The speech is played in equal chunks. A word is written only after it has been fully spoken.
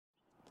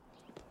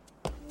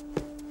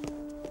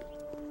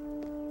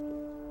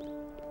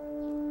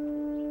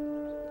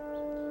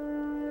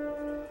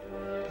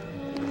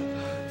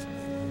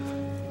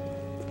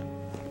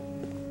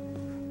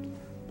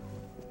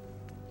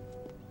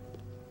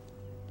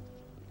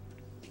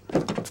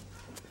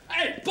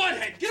Hey,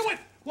 butthead, get away!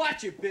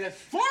 Watch it,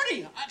 Biff.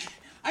 Marty,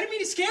 I didn't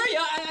mean to scare you.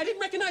 I didn't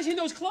recognize you in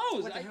those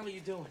clothes. What the hell are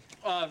you doing?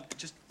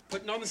 Just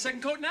putting on the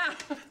second coat now.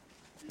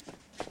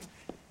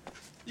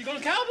 You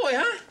going cowboy,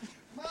 huh?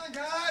 Come on,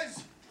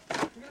 guys. We're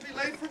gonna be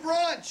late for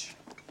brunch.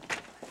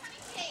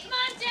 Come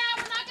on, Dad.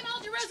 We're not gonna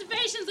hold your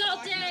reservations all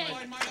I day. can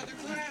find my other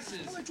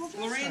glasses.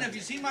 Lorraine, have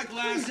you seen my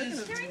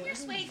glasses? They're in your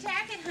suede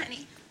jacket,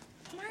 honey.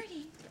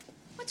 Marty,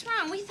 what's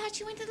wrong? We thought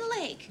you went to the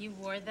lake. You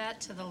wore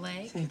that to the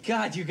lake? Thank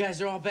God you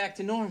guys are all back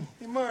to normal.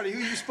 Hey, Marty, who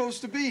are you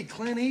supposed to be?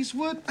 Clint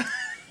Eastwood?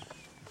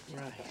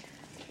 Right.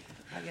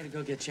 I gotta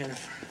go get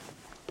Jennifer.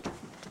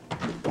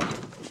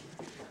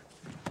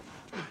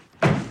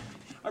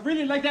 I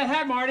really like that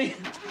hat, Marty.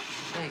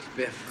 Thanks,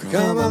 Biff.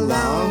 Come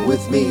along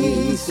with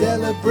me,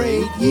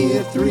 celebrate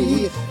year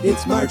 3.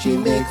 It's Marchy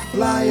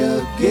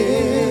McFly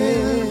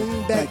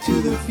again. Back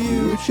to the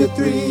Future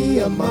 3,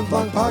 a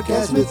month-long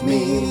podcast with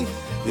me.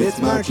 It's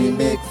Marchy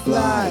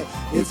McFly.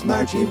 It's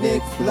Marchy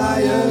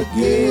McFly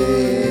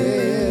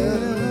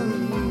again.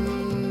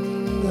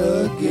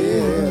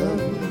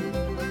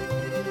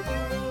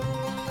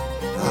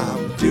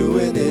 I'm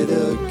doing it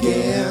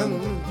again.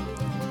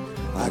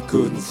 I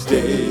couldn't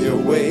stay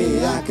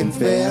away, I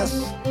confess.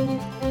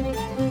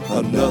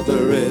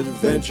 Another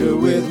adventure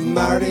with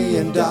Marty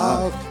and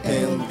Doc,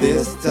 and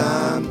this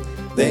time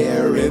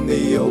they're in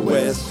the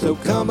OS. So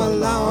come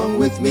along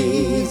with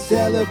me,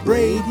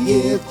 celebrate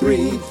year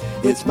 3.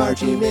 It's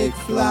Marchy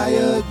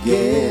McFly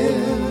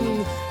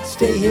again.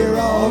 Stay here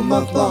all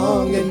month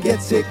long and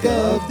get sick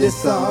of this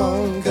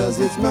song, 'cause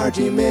it's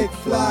Marchy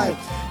McFly.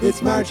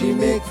 It's Marchy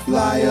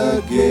McFly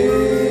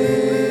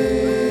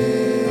again.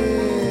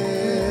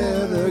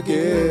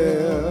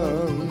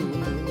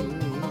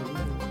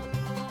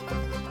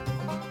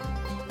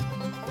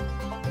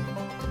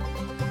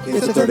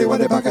 It's a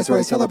 31-day podcast where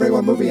I celebrate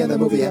one movie, and the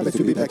movie happens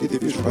to be Back to the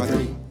Future Part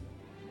 3.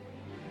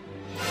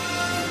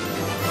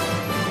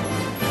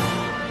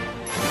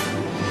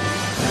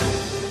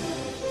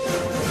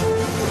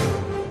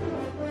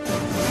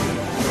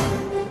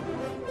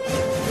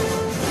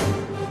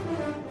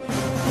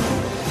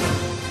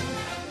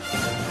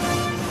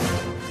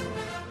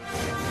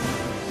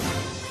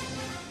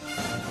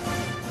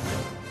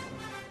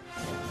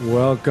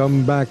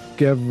 Welcome back,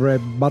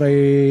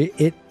 everybody.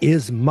 It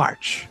is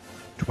March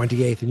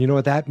 28th, and you know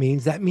what that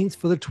means? That means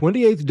for the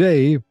 28th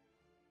day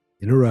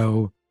in a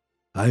row,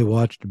 I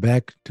watched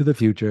Back to the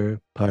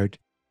Future Part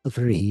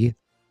 3.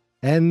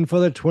 And for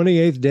the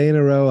 28th day in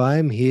a row,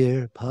 I'm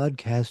here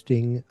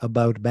podcasting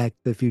about Back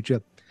to the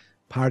Future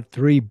Part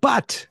 3.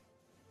 But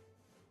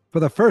for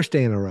the first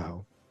day in a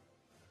row,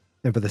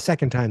 and for the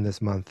second time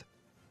this month,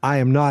 I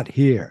am not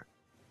here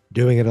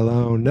doing it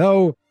alone.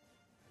 No,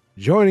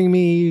 joining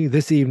me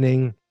this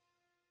evening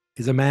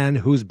is a man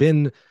who's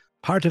been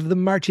part of the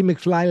Marchy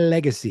McFly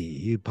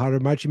legacy, part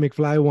of Marchy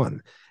McFly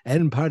 1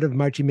 and part of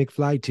Marchy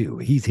McFly 2.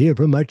 He's here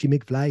for Marchy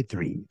McFly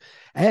 3.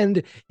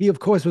 And he, of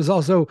course, was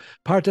also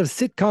part of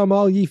sitcom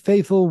All Ye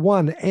Faithful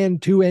 1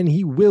 and 2, and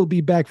he will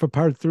be back for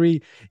Part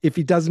 3. If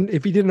he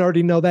didn't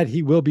already know that,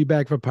 he will be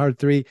back for Part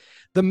 3.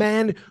 The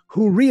man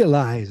who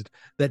realized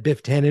that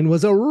Biff Tannen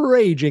was a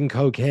raging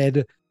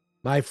cokehead,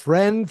 my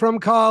friend from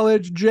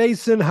college,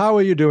 Jason. How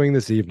are you doing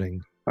this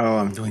evening? Oh,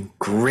 I'm doing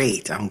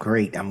great. I'm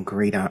great.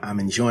 I'm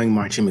enjoying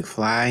Marchy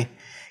McFly.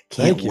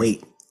 Can't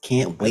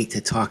wait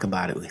to talk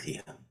about it with you.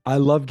 I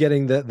love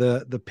getting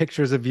the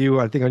pictures of you,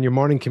 I think, on your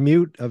morning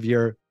commute of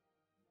your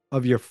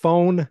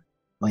phone.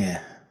 Oh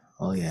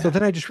yeah. So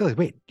then I just realized,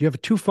 wait, do you have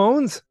 2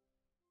 phones?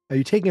 Are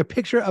you taking a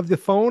picture of the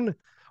phone?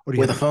 Or do you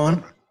With a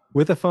phone?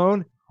 With a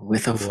phone?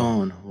 With a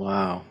phone.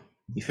 Wow.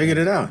 You figured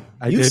it out.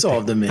 I You did.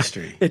 solved the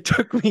mystery. It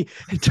took me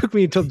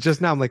until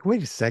just now. I'm like,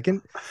 wait a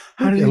second.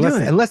 How did you do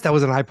it? Unless that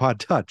was an iPod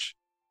Touch.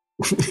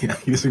 Yeah,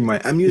 I'm using my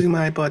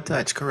iPod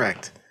Touch.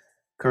 Correct.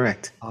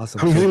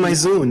 Awesome. I'm using my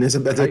Zune.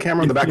 There's a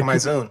camera on the back of my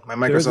Zune. My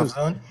Microsoft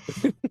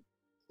Zune.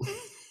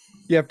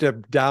 You have to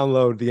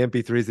download the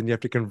MP3s and you have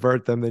to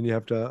convert them. Then you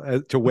have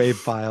to WAV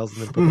files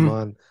and then put them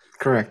on.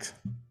 Correct.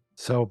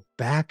 So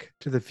Back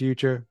to the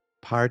Future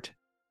Part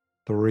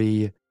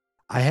 3.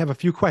 I have a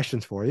few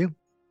questions for you.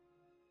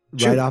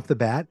 Sure. Right off the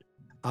bat.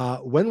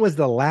 When was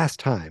the last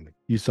time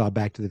you saw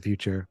Back to the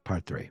Future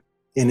Part 3?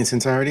 In its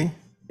entirety?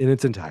 In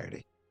its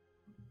entirety.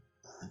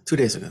 2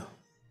 days ago.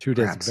 2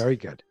 days. Perhaps. Very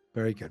good.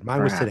 Very good.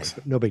 Mine was Perhaps.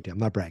 today, but no big deal. I'm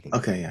not bragging.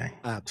 Okay,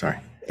 yeah. Sorry.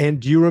 And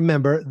do you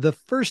remember the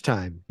first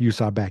time you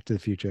saw Back to the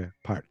Future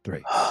Part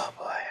 3? Oh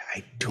boy,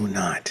 I do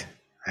not.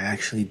 I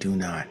actually do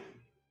not.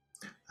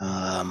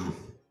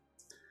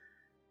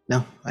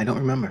 No, I don't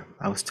remember.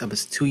 I was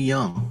too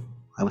young.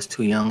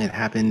 It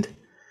happened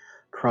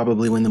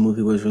probably when the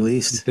movie was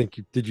released. Do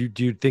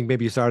you think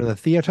maybe you saw it in the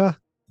theater?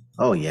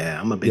 Oh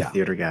yeah, I'm a big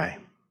theater guy.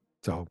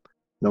 So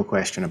no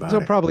question about it.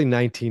 So probably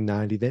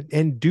 1990 then.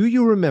 And do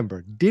you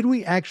remember, did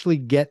we actually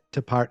get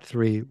to Part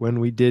 3 when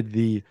we did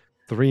the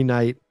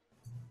 3-night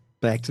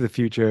Back to the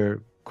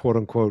Future quote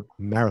unquote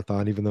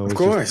marathon, even though it was of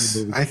course,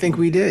 just I think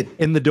we did.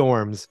 In the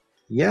dorms.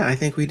 Yeah, I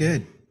think we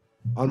did.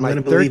 On my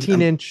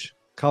 13-inch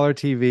color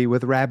TV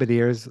with rabbit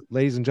ears.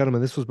 Ladies and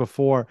gentlemen, this was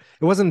before.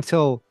 It wasn't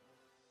until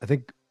I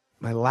think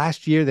my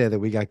last year there that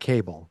we got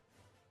cable.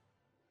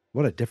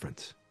 What a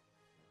difference.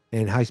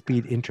 And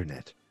high-speed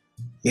internet.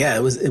 Yeah,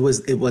 it was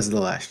the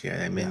last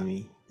year. I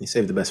mean, you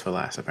saved the best for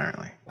last,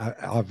 apparently.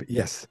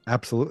 Yes,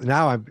 absolutely.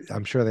 Now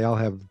I'm sure they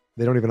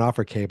don't even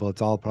offer cable.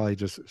 It's all probably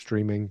just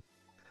streaming.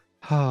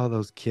 Oh,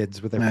 those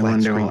kids with their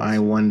flat screens. I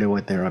wonder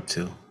what they're up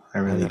to. I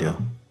really do.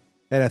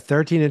 And a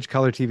 13-inch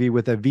color TV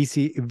with a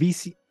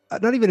VC,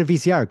 not even a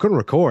VCR. It couldn't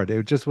record.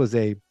 It just was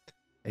a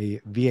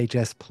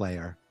VHS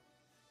player.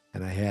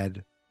 And I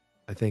had,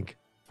 I think,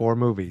 4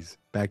 movies: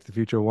 Back to the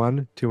Future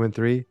 1, 2, and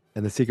 3,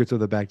 and The Secrets of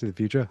the Back to the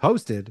Future,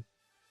 hosted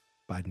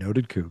by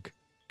noted kook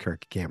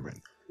Kirk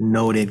Cameron.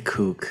 Noted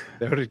kook.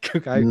 Noted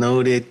kook.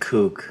 Noted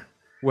kook.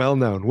 Well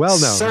known.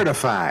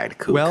 Certified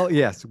kook. Well,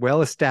 yes,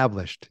 well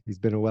established. He's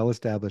been a well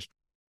established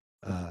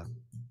kook.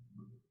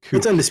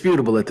 It's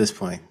undisputable at this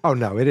point. Oh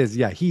no, it is.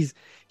 Yeah, he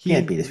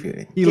can't be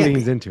disputed. He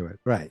leans into it.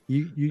 Right.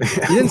 You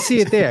didn't see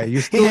it there.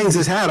 He hangs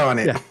his hat on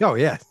it. Yeah. Oh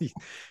yeah.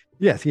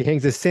 Yes, he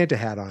hangs his Santa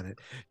hat on it.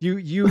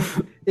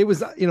 It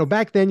was,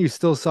 back then you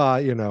still saw,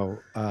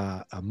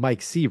 a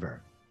Mike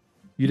Seaver.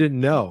 You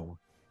didn't know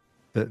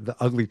the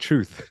ugly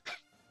truth.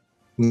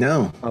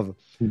 No,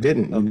 you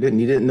didn't.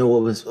 You didn't know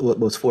what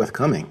was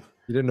forthcoming.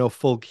 You didn't know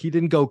he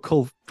didn't go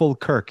full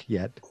Kirk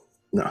yet.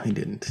 No, he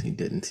didn't.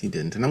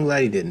 And I'm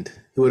glad he didn't.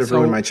 He would have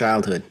ruined my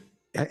childhood.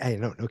 I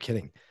know, no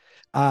kidding.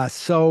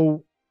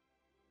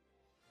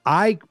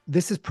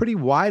 This is pretty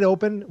wide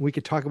open. We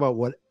could talk about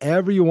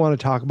whatever you want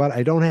to talk about.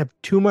 I don't have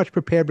too much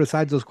prepared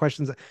besides those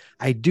questions.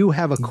 I do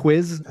have a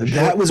quiz.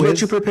 That was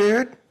what you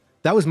prepared?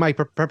 That was my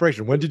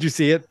preparation. When did you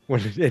see it?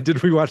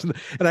 Did we watch it?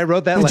 And I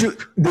wrote that.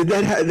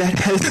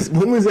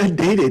 When was that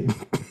dated?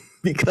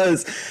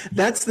 Because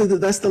that's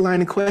the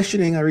line of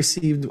questioning I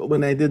received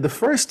when I did the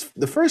first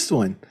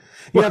one.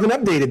 You haven't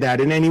updated that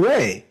in any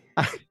way.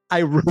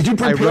 Did you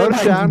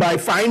prepare by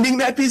finding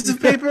that piece of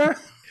paper?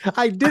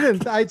 I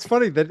didn't. It's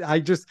funny that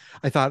I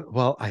thought,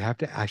 well,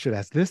 I should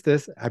ask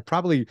this. I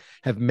probably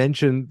have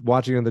mentioned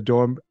watching on the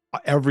dorm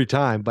every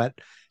time, but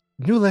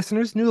new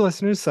listeners.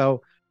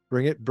 So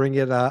bring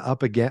it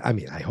up again. I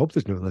mean, I hope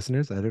there's new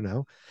listeners. I don't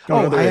know.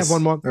 I have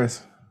one more.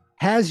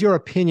 Has your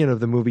opinion of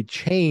the movie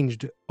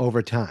changed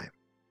over time?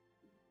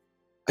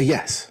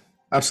 Yes,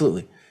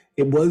 absolutely.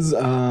 It was,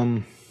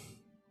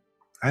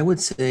 I would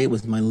say it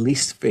was my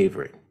least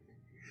favorite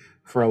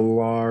for a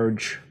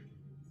large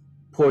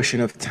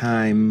portion of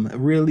time,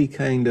 really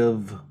kind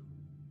of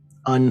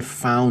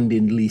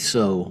unfoundedly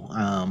so.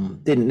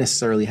 Didn't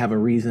necessarily have a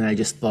reason. I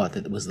just thought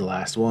that it was the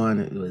last one.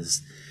 It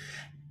was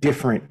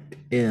different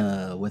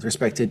with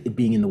respect to it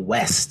being in the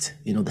West.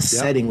 The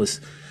setting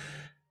was,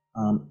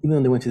 even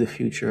though they went to the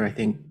future, I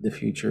think the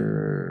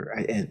future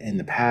and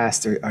the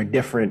past are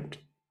different,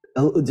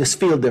 just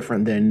feel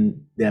different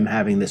than them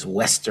having this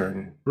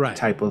Western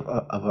type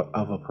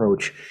of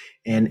approach.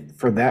 And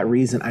for that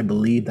reason, I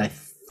believed I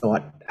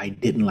thought I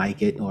didn't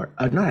like it, or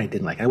not I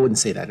didn't like it. I wouldn't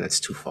say that.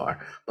 That's too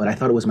far. But I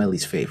thought it was my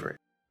least favorite,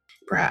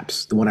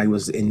 perhaps. The one I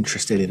was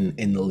interested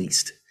in the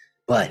least.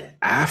 But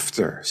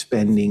after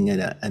spending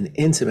an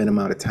intimate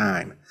amount of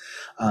time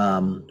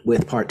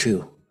with part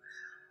 2,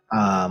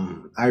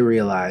 I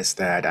realized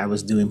that I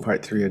was doing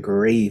part 3 a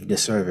grave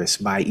disservice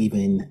by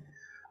even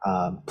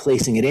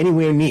placing it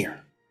anywhere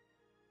near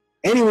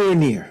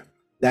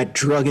that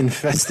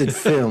drug-infested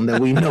film that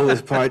we know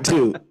is part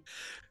 2.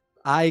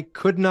 I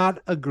could not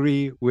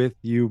agree with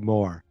you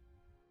more.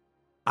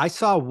 I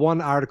saw one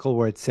article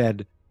where it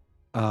said,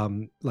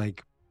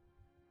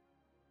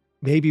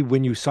 maybe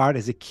when you saw it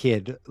as a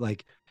kid,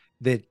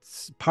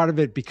 that's part of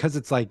it because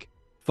it's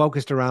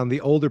focused around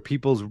the older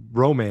people's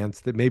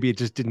romance, that maybe it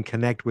just didn't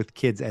connect with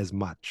kids as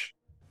much.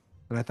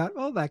 And I thought,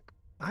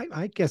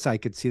 I guess I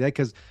could see that,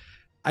 because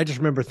I just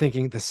remember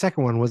thinking the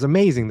second one was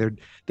amazing.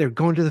 They're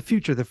going to the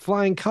future. They're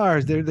flying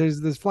cars.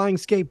 There's flying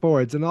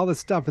skateboards and all this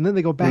stuff. And then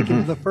they go back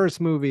into the first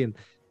movie,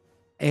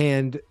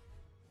 and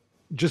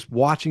just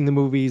watching the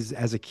movies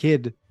as a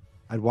kid,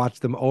 I'd watch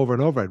them over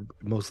and over.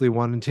 Mostly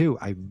 1 and 2.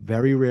 I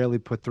very rarely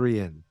put 3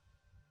 in.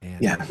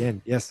 And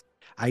again, yes,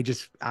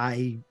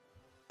 again,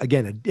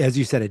 as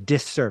you said, a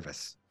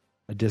disservice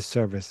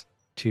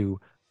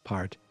to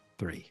part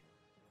 3.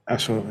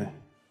 Absolutely.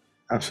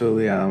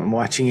 I'm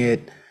watching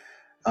it.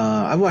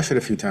 I've watched it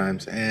a few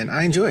times and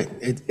I enjoy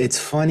it. It's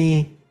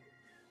funny.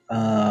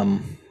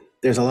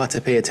 There's a lot to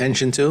pay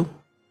attention to.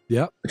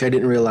 Yeah. Which I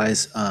didn't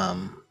realize.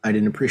 I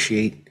didn't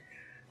appreciate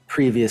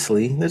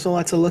previously. There's a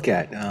lot to look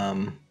at.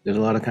 There's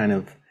a lot of kind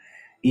of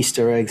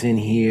Easter eggs in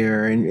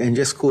here and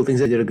just cool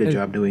things. I did a good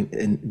job doing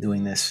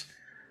this.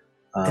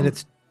 And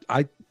it's,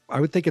 I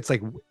would think it's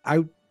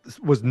I've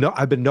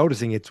been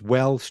noticing it's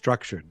well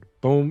structured.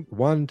 Boom,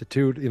 1 to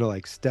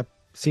 2, step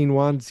scene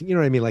 1, you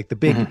know what I mean? The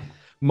big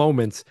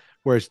moments,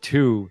 whereas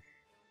 2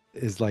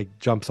 is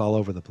jumps all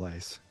over the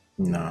place.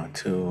 No,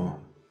 2.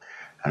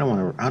 I don't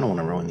want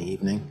to ruin the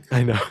evening.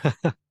 I know.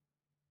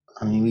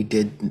 I mean, we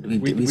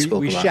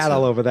spoke. We shat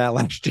all over that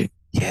last year.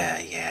 Yeah.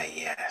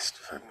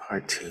 For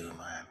part 2,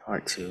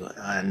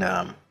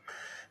 and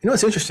You know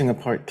what's interesting of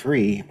part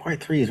three?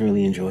 Part three is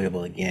really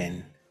enjoyable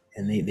again,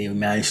 and they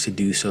managed to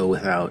do so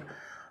without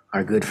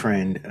our good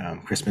friend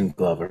Crispin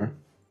Glover.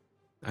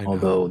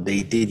 Although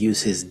they did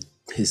use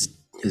his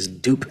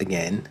dupe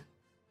again.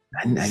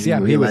 I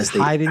didn't realize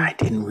I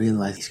didn't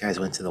realize these guys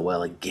went to the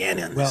well again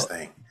on this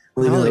thing.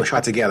 Well, even though they were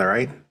shot together,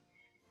 right?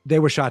 They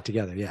were shot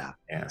together, yeah.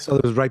 Yeah. So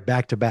it was right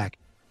back to back.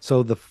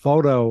 So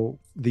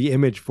the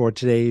image for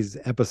today's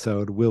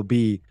episode will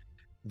be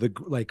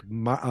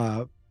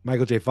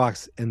Michael J.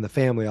 Fox and the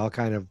family all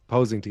kind of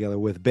posing together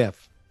with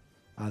Biff.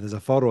 There's a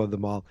photo of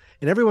them all,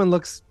 and everyone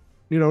looks,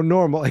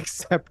 normal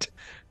except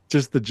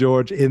just the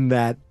George in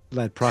that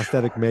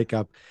prosthetic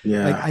makeup.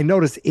 Yeah. Like I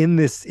noticed in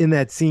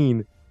that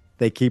scene,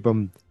 they keep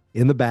him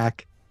in the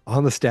back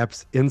on the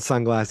steps in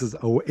sunglasses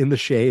in the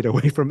shade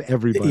away from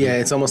everybody. Yeah,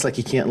 it's almost like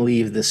he can't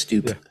leave the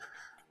stoop.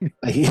 Yeah.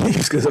 Like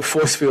he's got a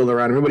force field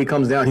around. Everybody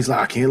comes down. He's like,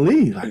 I can't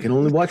leave. I can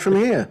only watch from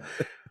here.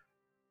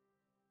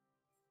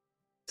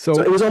 So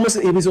it was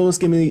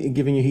almost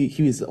giving you.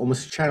 He was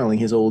almost channeling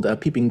his old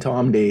Peeping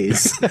Tom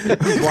days.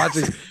 He's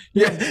watching.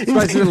 Yeah, he's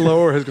trying to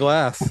lower his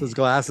glasses.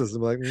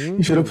 I'm like,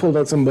 you should have pulled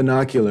out some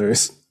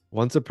binoculars.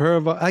 Once a pair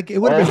of it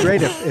would have been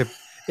great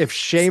if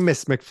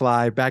Seamus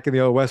McFly back in the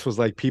Old West was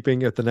like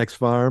peeping at the next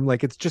farm.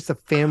 Like it's just a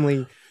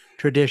family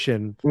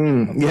tradition.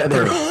 Yeah,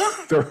 they're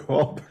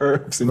all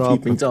perps and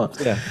peeping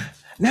toms. Yeah.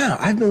 Now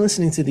I've been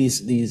listening to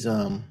these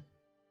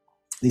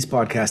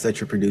podcasts that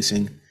you're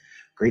producing.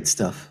 Great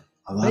stuff.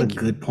 A lot of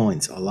good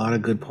points. A lot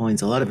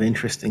of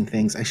interesting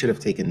things. I should have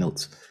taken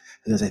notes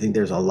because I think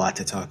there's a lot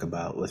to talk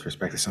about with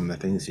respect to some of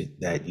the things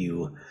that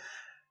you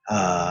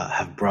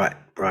have brought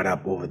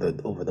up over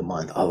the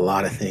month. A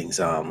lot of things,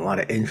 a lot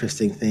of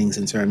interesting things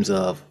in terms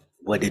of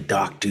what did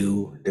Doc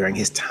do during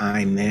his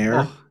time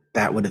there.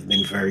 That would have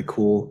been very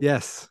cool.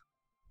 Yes,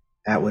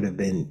 that would have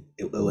been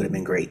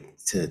great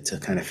to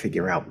kind of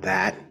figure out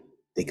that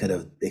they could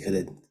have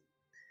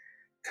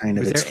kind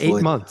of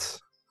explored. 8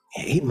 months.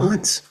 8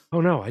 months.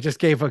 Oh no, I just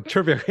gave a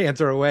trivia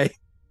answer away.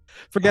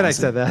 Forget I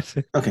said that.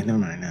 Okay, never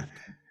mind. Now.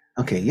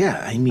 Okay,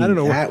 yeah. I mean,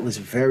 that was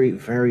very,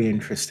 very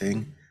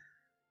interesting.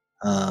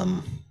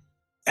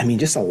 I mean,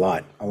 just a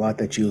lot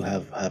that you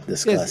have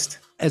discussed.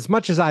 As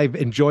much as I've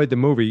enjoyed the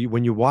movie,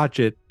 when you watch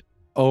it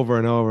over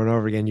and over and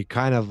over again, you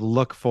kind of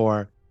look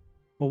for,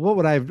 well,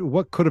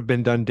 what could have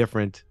been done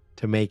different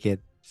to make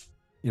it,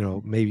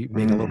 maybe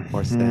make a little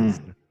more sense.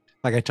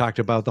 Like I talked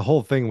about the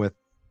whole thing with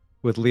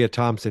Leah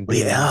Thompson.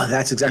 Yeah,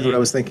 that's exactly what I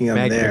was thinking of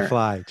there.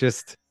 McFly.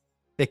 Just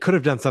they could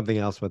have done something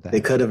else with that.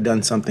 They could have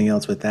done something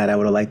else with that. I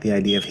would have liked the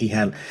idea if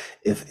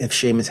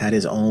Seamus had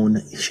his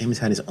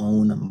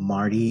own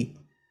Marty.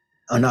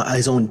 Not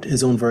his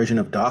own version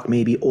of Doc,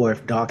 maybe, or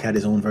if Doc had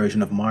his own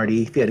version of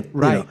Marty. If he had,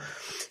 right.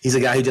 He's a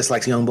guy who just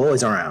likes young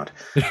boys around.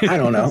 I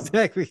don't know.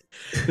 Exactly.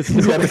 It's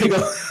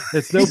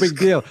no big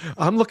deal.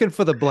 I'm looking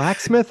for the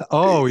blacksmith.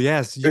 Oh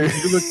yes,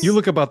 you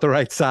look about the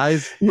right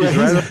size.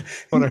 Yeah,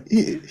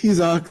 he's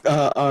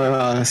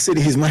our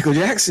city's Michael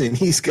Jackson.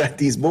 He's got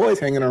these boys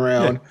hanging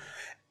around. Yeah.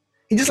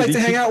 He just likes to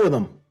hang out with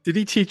them. Did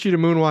he teach you to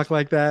moonwalk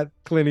like that,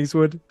 Clint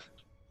Eastwood?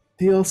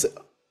 He also,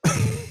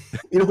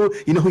 you know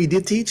who he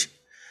did teach?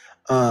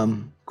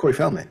 Corey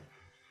Feldman.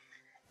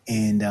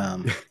 And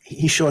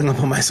he's showing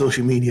up on my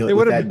social media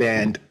with that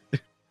band,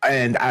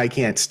 and I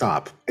can't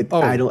stop.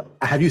 I don't.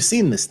 Have you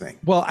seen this thing?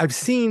 Well, I've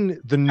seen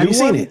the new. Have you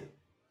seen it?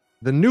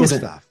 The new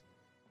stuff.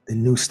 The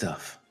new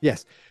stuff.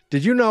 Yes.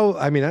 Did you know?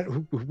 I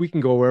mean, we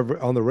can go wherever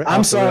on the.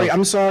 I'm sorry.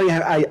 I'm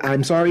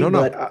sorry. No.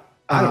 But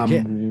I don't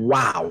care.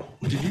 Wow.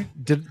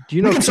 Do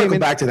you know? We can circle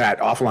back to that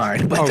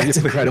offline. But that's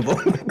incredible.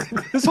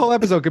 This whole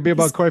episode could be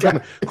about Corey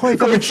Feldman. Corey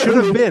Feldman should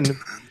have been.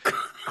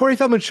 Corey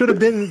Feldman should have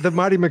been the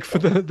Marty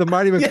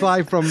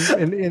McFly from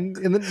in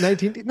the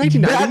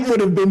 1990s. That would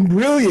have been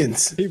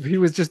brilliant. He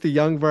was just the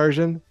young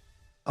version.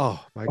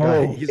 Oh my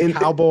God, he's a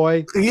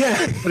cowboy.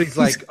 Yeah, but he's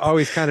like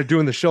always kind of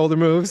doing the shoulder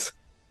moves.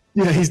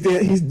 Yeah, he's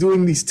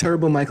doing these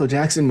terrible Michael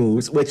Jackson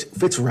moves, which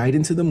fits right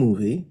into the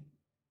movie.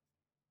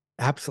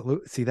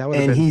 Absolutely. See, that would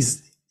have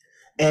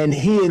been.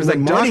 He was like,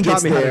 Marty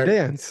taught me how to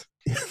dance.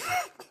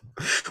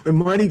 When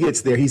Marty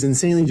gets there, he's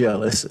insanely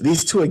jealous.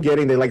 These two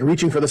they're like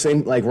reaching for the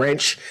same like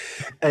wrench,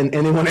 and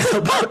they want to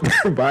help out.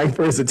 They're vying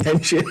for his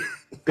attention.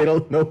 They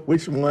don't know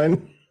which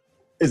one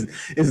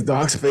is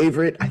Doc's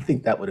favorite. I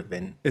think that would have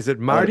been. Is it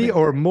Marty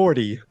or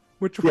Morty?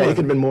 Which one? Yeah, it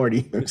could have been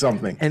Morty or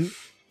something. And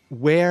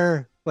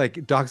where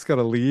like Doc's got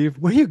to leave.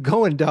 Where are you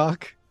going,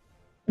 Doc?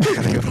 I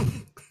gotta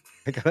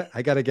go.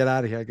 I gotta get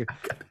out of here.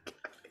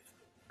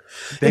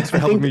 Thanks for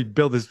helping me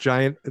build this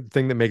giant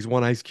thing that makes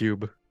one ice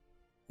cube.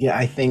 Yeah,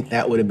 I think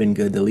that would have been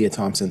good. The Leah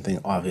Thompson thing,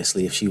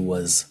 obviously, if she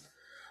was.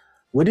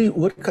 What in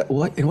what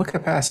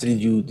capacity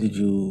did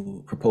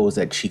you propose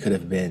that she could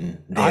have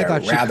been there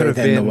rather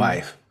than the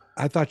wife?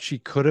 I thought she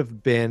could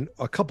have been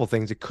a couple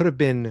things. It could have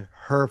been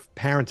her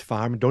parents'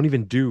 farm. Don't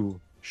even do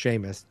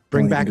Seamus.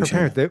 Bring back her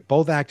parents.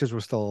 Both actors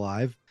were still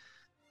alive.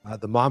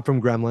 The mom from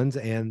Gremlins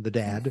and the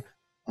dad.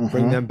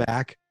 Bring them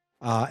back,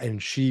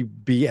 and she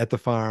be at the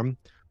farm,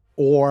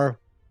 or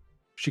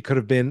she could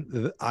have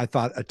been, I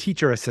thought, a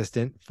teacher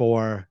assistant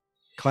for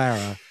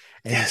Clara,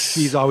 and Yes.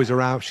 she's always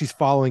around. She's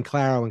following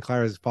Clara, and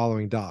Clara's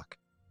following Doc.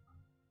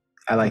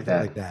 I like Something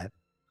that. Like that.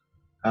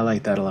 I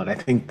like that a lot. I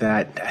think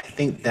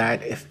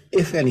that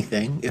if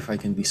anything, if I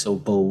can be so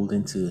bold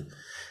and to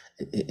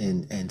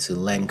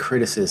lend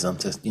criticism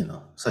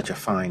to such a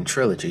fine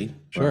trilogy,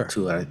 Sure. well,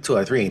 two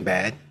out of three ain't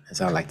bad,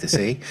 as I like to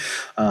say.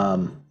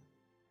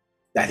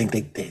 I think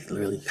they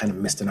really kind of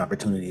missed an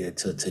opportunity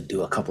to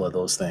do a couple of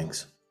those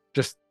things.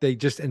 They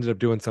just ended up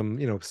doing some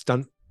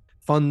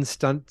fun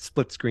stunt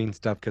split screen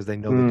stuff because they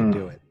know they can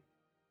do it.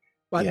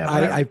 But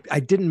Yeah, I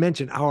didn't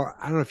mention I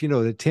don't know if you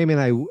know that Tammy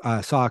and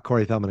I saw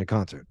Corey Feldman in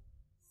concert.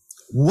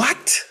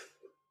 What?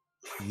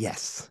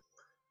 Yes.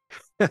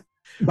 By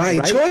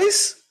Right?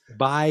 choice?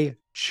 By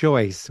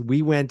choice.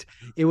 We went,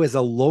 it was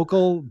a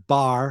local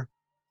bar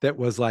that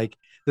was like,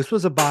 this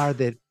was a bar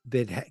that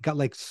got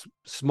like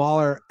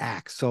smaller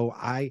acts. So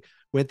I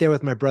went there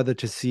with my brother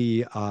to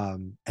see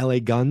LA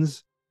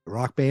Guns, the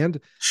rock band.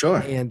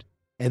 Sure. And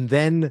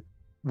then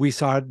we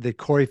saw that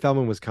Corey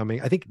Feldman was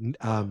coming. I think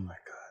Oh my God.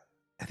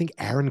 I think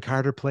Aaron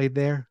Carter played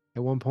there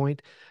at one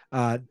point.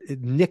 Not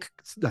Nick.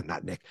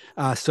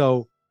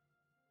 So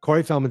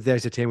Corey Feldman's there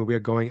to Tammy. We are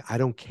going, I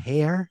don't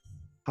care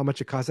how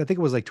much it costs. I think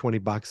it was like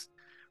 $20.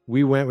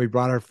 We went, we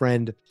brought our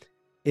friend.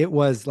 It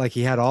was like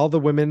he had all the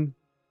women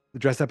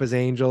dressed up as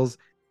angels.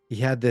 He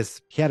had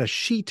a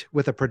sheet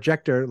with a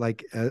projector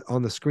like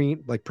on the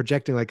screen, like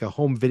projecting like a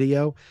home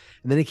video.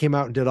 And then he came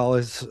out and did all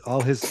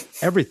his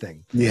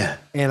everything. Yeah.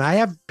 And I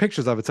have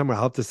pictures of it somewhere.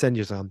 I'll have to send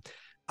you some.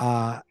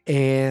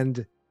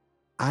 And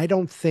I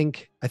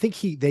think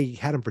they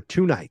had him for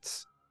 2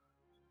 nights.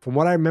 From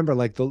what I remember,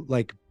 like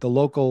the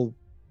local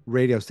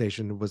radio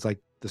station was like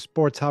the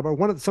Sports Hub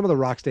or some of the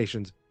rock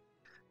stations.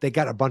 They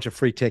got a bunch of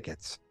free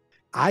tickets.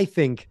 I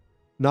think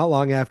not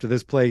long after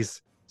this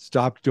place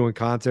stopped doing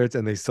concerts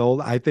and they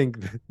sold, I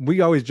think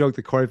we always joke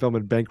that Corey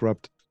Feldman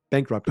bankrupted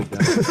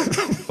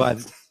them.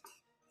 But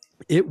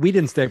we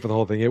didn't stay for the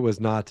whole thing. It was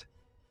not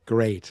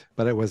great,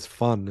 but it was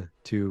fun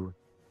to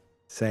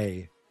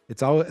say.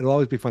 It'll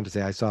always be fun to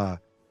say I saw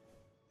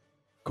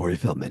Corey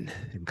Feldman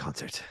in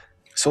concert.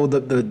 So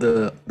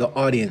the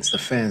audience, the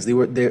fans, they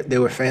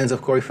were fans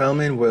of Corey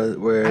Feldman.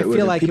 Were I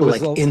feel like people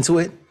it was into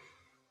it?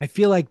 I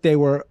feel like they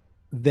were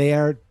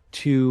there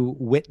to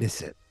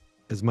witness it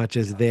as much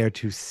as there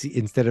to see,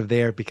 instead of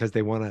there because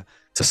they want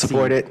to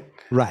support it.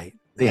 Right.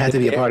 They had to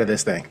be a part of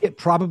this thing. It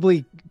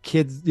probably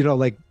kids,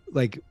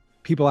 like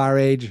people our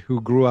age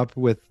who grew up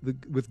with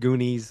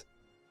Goonies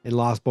and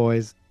Lost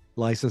Boys,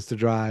 License to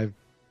Drive,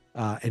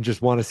 and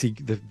just want to see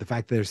the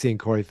fact that they're seeing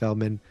Corey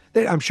Feldman.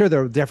 I'm sure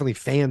they're definitely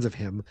fans of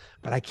him,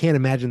 but I can't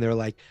imagine they're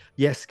like,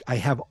 yes, I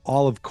have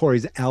all of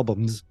Corey's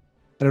albums.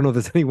 I don't know if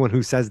there's anyone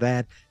who says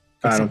that.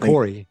 Except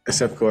Corey.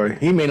 Except Corey.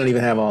 He may not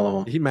even have all of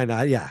them. He might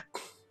not, yeah.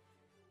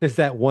 It's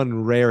that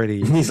one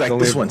rarity. He's like,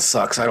 this one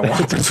sucks. I don't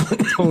want this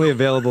one. It's only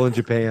available in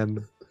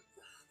Japan.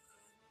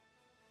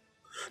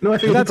 No, I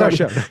think that's our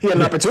show. He had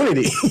an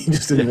opportunity. He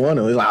just didn't want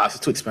to. He's like, it's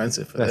too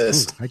expensive for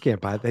this. I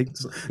can't buy it.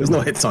 There's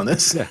no hits on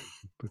this. Yeah.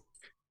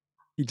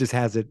 He just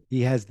has it.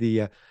 He has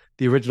the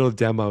original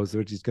demos,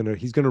 which he's gonna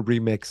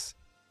remix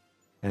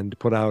and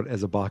put out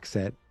as a box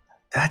set.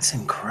 That's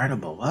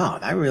incredible. Wow,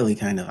 that really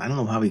I don't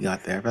know how we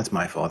got there. That's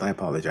my fault. I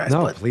apologize.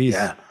 No, but please.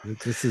 Yeah.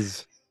 This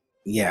is.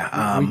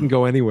 Yeah. We can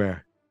go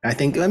anywhere. I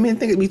think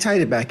we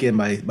tied it back in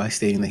by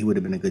stating that he would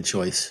have been a good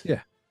choice.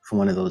 Yeah. For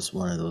one of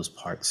those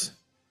parts.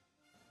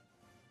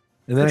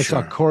 And then I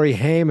saw Corey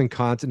Haim in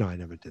concert. No, I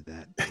never did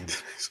that.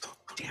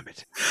 Damn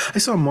it. I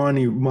saw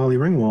Molly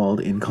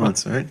Ringwald in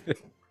concert.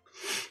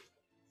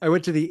 I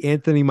went to the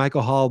Anthony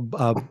Michael Hall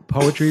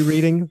poetry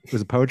reading. It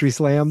was a poetry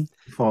slam.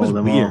 It was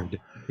weird.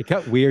 It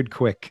got weird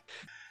quick.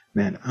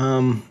 Man,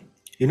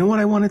 you know what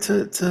I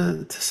wanted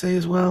to say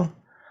as well?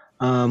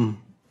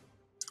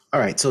 All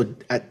right, so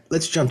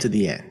let's jump to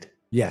the end.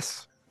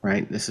 Yes.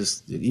 Right?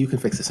 You can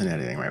fix this in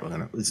editing, right?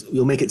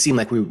 We'll make it seem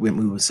like we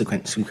were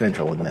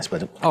sequential in this,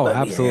 but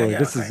absolutely. Yeah,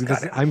 this is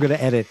I'm going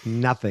to edit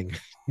nothing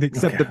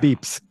except the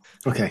beeps.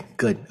 Okay,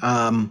 good.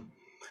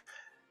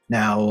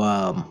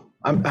 Now,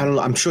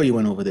 I'm sure you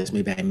went over this.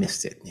 Maybe I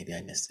missed it.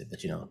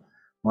 But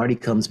Marty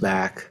comes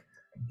back.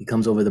 He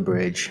comes over the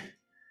bridge.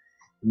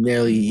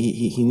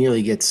 He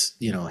nearly gets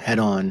head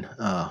on.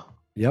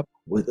 Yep.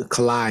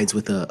 Collides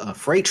with a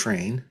freight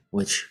train.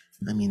 Which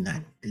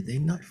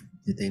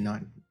did they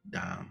not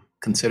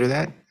consider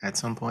that at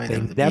some point? They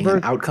never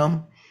an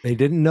outcome. They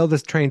didn't know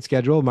this train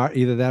schedule.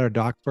 Either that or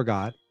Doc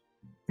forgot.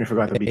 They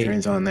forgot to be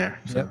trains on there.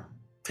 So. Yep.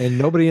 And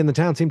nobody in the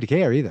town seemed to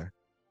care either.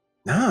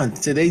 No,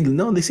 so they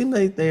seemed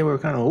like they were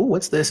kind of, oh,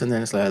 what's this? And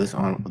then it's like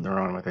they're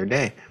on with their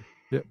day.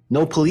 Yep.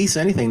 No police,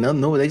 anything.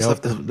 No, they just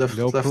left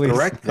the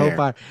wreck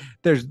there.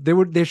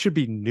 There should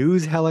be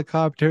news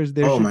helicopters.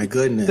 My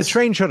goodness. The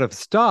train should have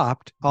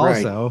stopped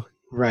also.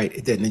 Right.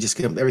 It didn't. It just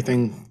kept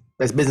everything.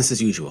 That's business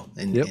as usual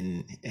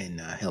in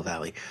Hill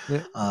Valley.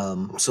 Yep.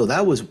 So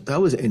that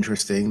was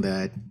interesting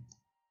that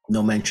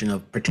no mention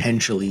of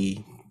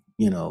potentially,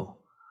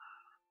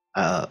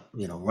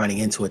 running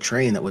into a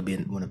train that would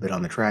have been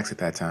on the tracks at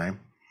that time.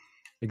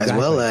 As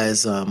well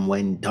as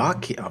when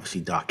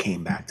obviously Doc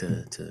came back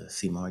to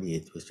see Marty,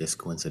 it was just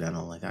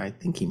coincidental. Like, I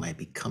think he might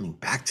be coming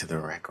back to the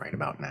wreck right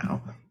about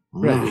now.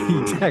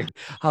 Right, exactly.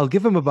 I'll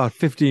give him about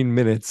 15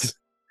 minutes.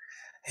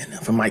 And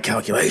from my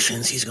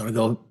calculations, he's going to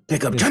go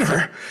pick up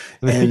Jennifer.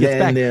 And then he gets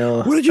back.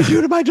 What did you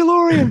do to my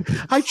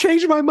DeLorean? I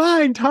changed my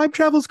mind. Time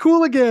travel's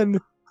cool again.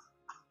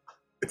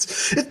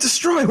 It's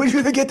destroyed. Where did you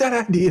ever get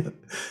that idea?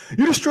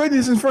 You destroyed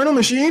this infernal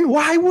machine?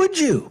 Why would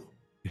you?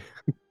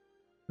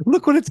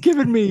 Look what it's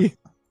given me.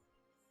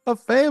 A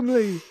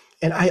family.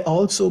 And I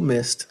also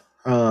missed,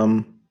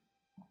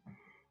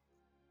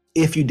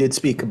 if you did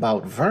speak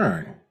about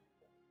Vern.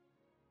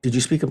 Did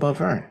you speak about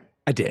Vern?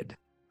 I did.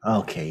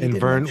 Okay. And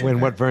Vern,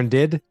 what Vern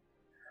did?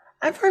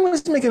 Vern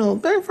was making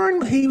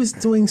Vern, he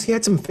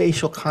had some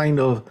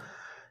facial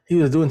he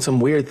was doing some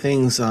weird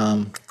things.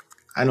 I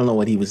don't know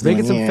what he was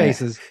making doing. Some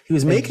faces. He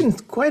was making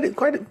quite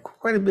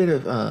a bit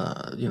of,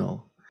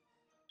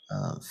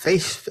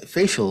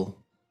 facial.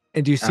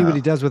 And do you see what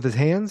he does with his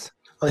hands?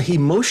 He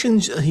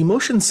motions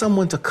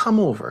someone to come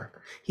over.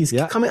 He's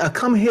coming,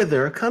 come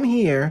hither, come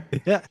here,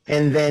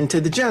 and then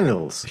to the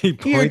genitals.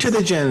 Here to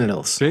the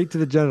genitals. Straight to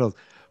the genitals.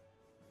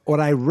 What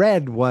I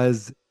read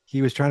was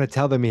he was trying to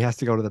tell them he has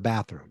to go to the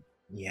bathroom.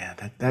 Yeah,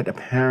 that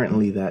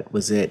apparently that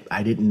was it.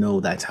 I didn't know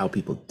that's how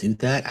people do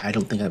that. I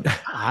don't think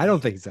I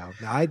don't think so.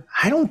 I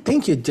don't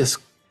think you just.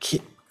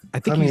 I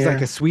think he's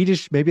like a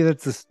Swedish. Maybe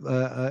that's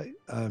a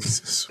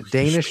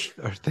Danish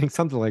or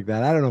something like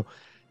that. I don't know.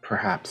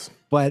 Perhaps.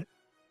 But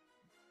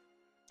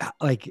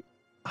like,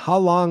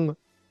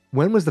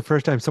 when was the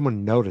first time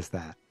someone noticed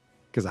that?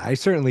 Because I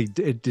certainly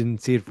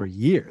didn't see it for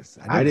years.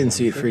 I didn't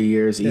see it for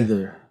years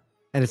either.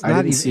 And it's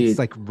not even, it's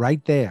like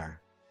right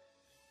there.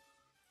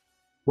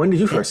 When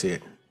did you first see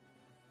it?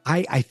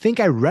 I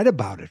think I read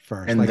about it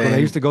first. And like when I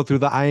used to go through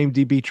the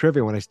IMDb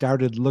trivia, when I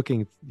started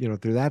looking,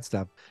 through that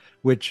stuff,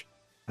 which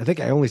I think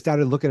I only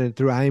started looking at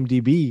through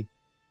IMDb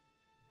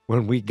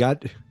when we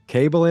got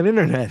cable and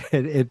internet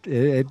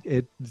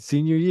at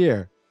senior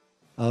year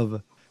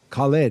of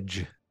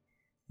college.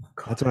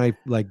 That's when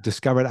I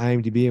discovered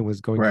IMDb and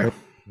was going crazy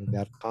with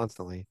that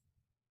constantly.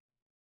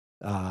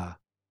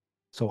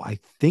 So I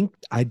think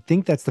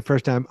that's the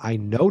first time I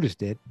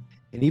noticed it.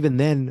 And even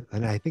then,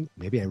 and I think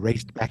maybe I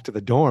raced back to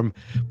the dorm,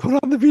 put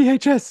on the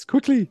VHS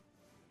quickly.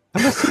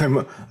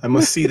 I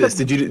must see this.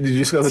 Did you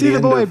discover see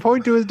the boy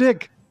point to his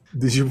dick?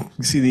 Did you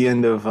see the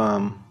end of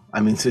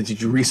so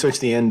did you research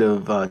the end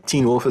of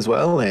Teen Wolf as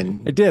well?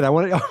 And I did.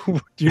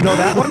 Do you know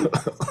that one?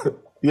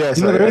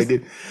 Yes, I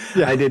did.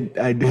 Yeah.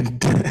 I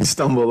did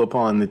stumble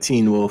upon the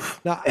Teen Wolf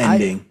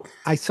ending.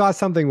 I saw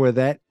something where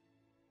did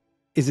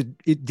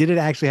it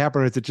actually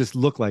happen, or does it just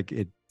look like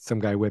some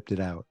guy whipped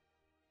it out?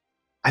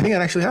 I think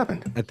it actually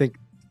happened. I think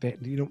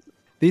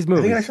these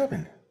movies. I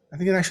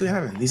think it actually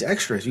happened. These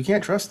extras, you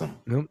can't trust them.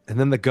 No. And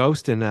then the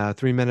ghost in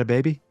 3 Men a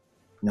Baby.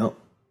 No.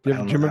 Do you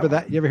remember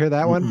that? You ever hear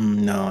that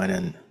one? No, I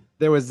didn't.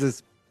 There was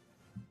this.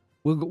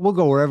 We'll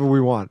go wherever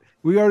we want.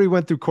 We already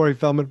went through Corey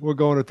Feldman. We're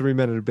going to 3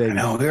 Men and a Baby.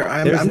 No,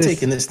 I'm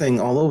taking this thing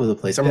all over the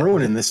place. I'm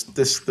ruining this.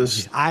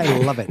 I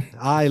love it.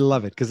 I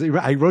love it because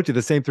I wrote you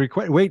the same 3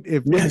 questions.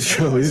 Wait,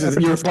 sure.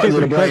 You're partly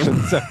to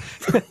blame. So,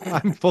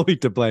 I'm fully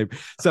to blame.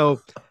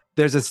 So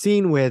there's a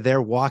scene where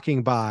they're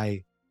walking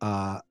by,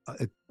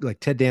 like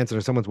Ted Danson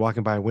or someone's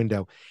walking by a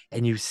window,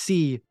 and you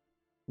see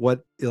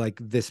what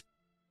this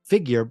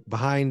figure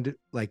behind,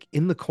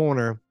 in the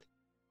corner,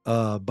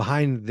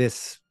 behind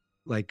this.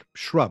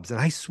 Shrubs, and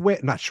I swear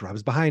not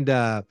shrubs, behind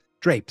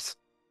drapes.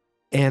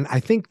 And I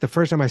think the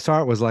first time I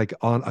saw it was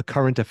on A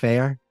Current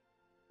Affair,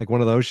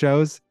 one of those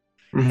shows.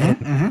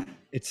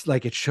 It's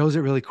it shows it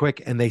really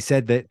quick, and they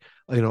said that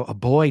a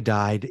boy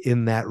died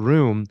in that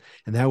room,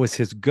 and that was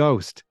his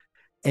ghost.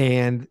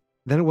 And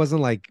then it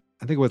wasn't I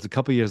think it was a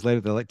couple years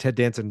later that Ted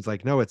Danson's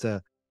no,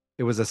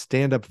 it was a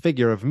stand-up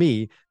figure of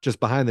me just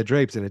behind the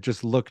drapes, and it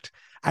just looked.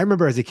 I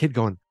remember as a kid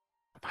going,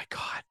 "Oh my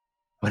god,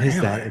 what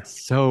is that?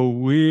 It's so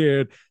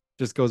weird."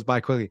 Just goes by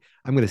quickly.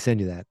 I'm going to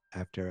send you that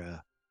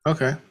after.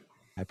 Okay.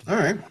 All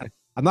right.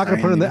 I'm not going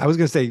to put in that. I was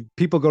going to say,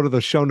 people go to the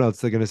show notes.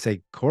 They're going to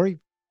say, Corey,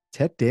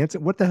 Ted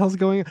Danson, what the hell's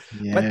going on?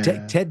 Yeah.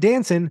 But Ted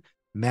Danson,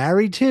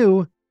 married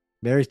to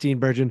Mary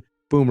Steenburgen.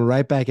 Boom, we're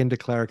right back into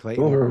Clara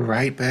Clayton. We're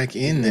right back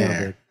in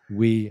there.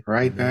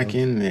 Right back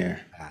in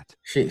there. That.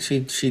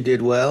 She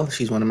did well.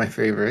 She's one of my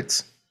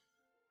favorites.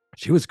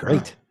 She was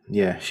great.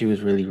 Yeah, she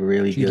was really,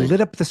 really good. She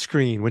lit up the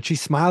screen. When she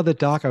smiled at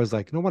Doc, I was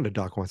like, no wonder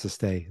Doc wants to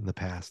stay in the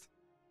past.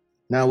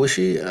 Now, was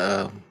she,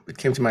 it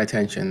came to my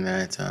attention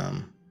that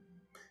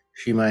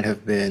she might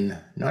have been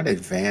not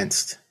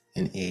advanced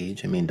in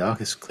age. I mean, Doc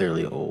is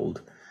clearly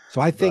old. So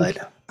I think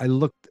I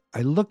looked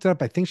it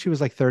up. I think she was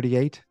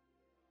 38.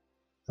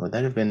 Would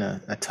that have been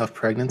a tough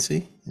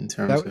pregnancy in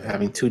terms of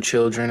having 2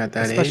 children at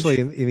that especially age?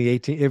 Especially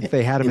in the if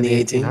they had him in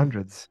the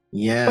 1800s.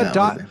 Yeah.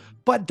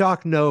 But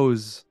Doc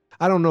knows,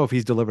 I don't know if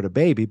he's delivered a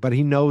baby, but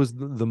he knows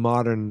the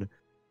modern,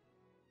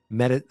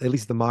 at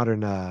least the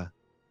modern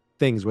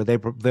things where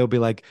they'll be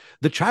like,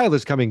 the child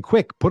is coming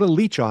quick, put a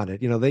leech on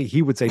it.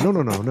 He would say,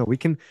 no, we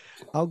can,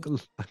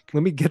 let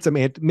me get some,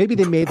 maybe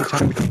they made the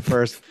child come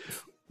first.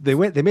 they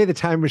made the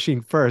time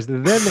machine first,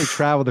 and then they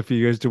traveled a few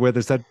years to where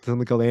they said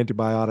something called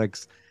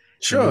antibiotics.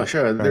 Sure.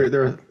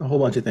 There are a whole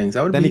bunch of things.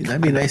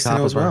 That'd be nice to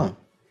know as well.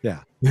 Yeah.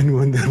 Then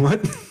what?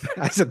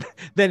 I said,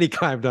 then he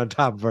climbed on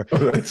top of her.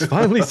 It's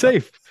finally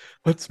safe.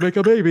 Let's make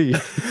a baby.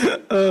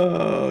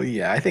 Oh,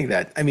 yeah. I think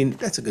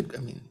that's a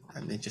good,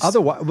 just.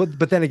 Otherwise,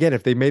 but then again,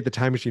 if they made the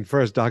time machine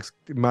first, Doc's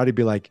might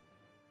be like,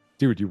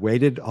 dude, you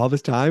waited all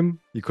this time?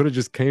 You could have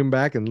just came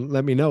back and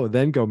let me know,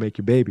 then go make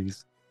your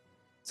babies.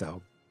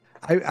 So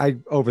I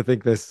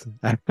overthink this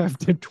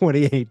after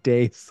 28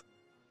 days.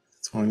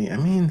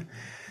 20.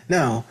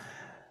 Now,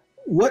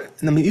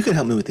 you can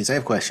help me with this. I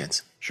have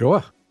questions.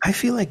 Sure. I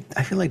feel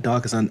like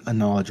Doc is a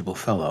knowledgeable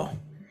fellow,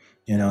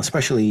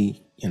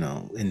 especially,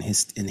 in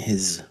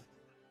his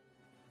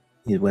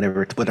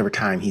whatever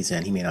time he's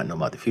in. He may not know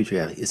about the future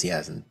as he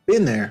hasn't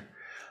been there,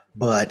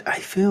 but I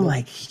feel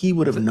like he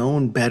would have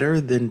known better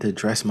than to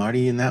dress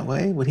Marty in that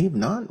way. Would he have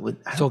not?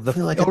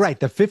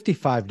 The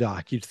 55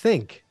 Doc, you'd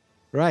think,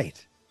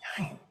 right?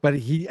 But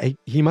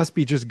he must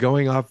be just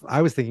going off.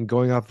 I was thinking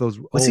going off those.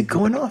 What's he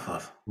going off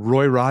of?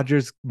 Roy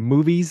Rogers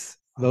movies,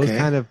 those Okay.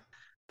 kind of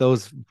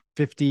those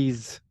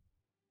 50s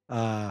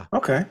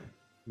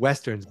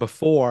westerns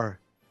before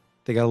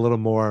they got a little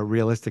more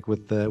realistic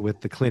with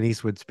the Clint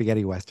Eastwood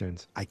spaghetti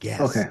westerns, I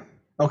guess.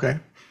 Okay.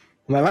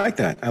 Well, I like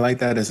that. I like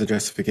that as a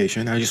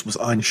justification. I just was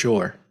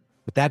unsure.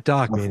 But that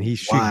Doc, man,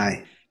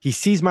 Why? he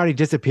sees Marty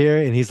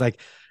disappear and he's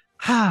like,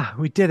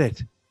 we did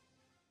it.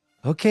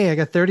 Okay, I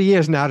got 30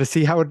 years now to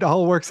see how it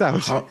all works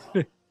out. I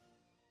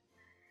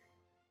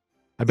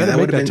better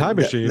make that time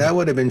machine. That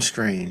would have been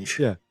strange.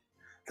 Yeah.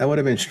 That would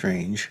have been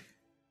strange.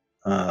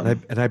 And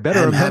I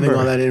better remember having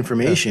all that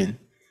information. Yeah.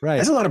 Right.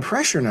 That's a lot of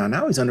pressure now.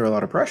 Now he's under a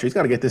lot of pressure. He's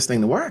got to get this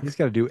thing to work. He's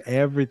got to do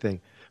everything.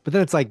 But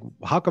then it's like,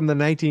 how come the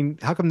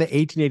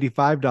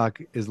 1885 Doc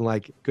is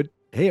like, good?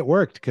 Hey, it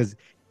worked because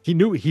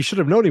he should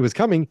have known he was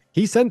coming.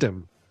 He sent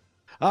him.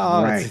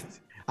 Right.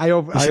 I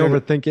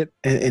overthink it.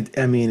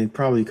 It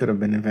probably could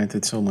have been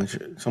invented so much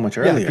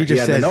earlier. Yeah, he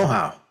just had the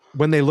know-how.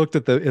 When they looked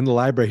in the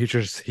library, he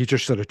just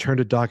sort of turned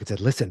to Doc and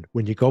said, "Listen,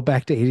 when you go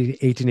back to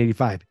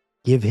 1885,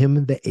 give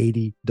him the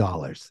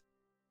 $80."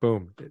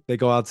 Boom. They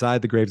go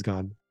outside. The grave's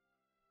gone.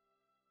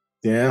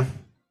 Yeah.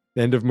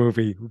 End of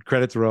movie.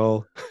 Credits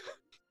roll.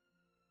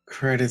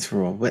 Credits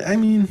roll. But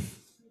again,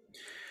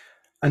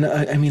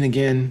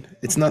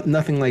 it's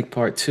nothing like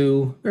part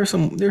 2. There's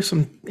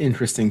some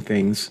interesting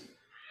things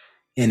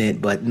in it,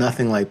 but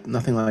nothing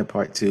like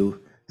part 2.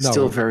 No.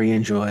 Still very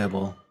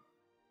enjoyable.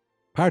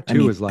 Part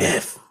 2 is like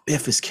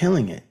Biff is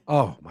killing it.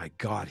 Oh my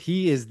God,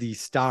 he is the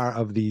star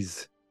of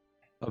these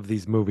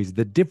movies.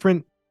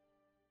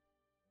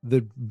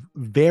 The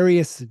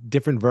various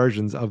different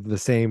versions of the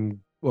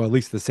same, or at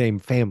least the same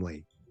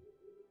family.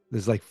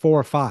 There's like 4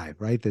 or 5,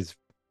 right? There's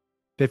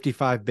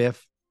 55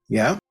 Biff.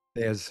 Yeah.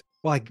 There's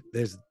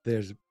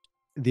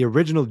the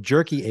original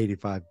jerky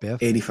 85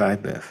 Biff.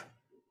 85 Biff.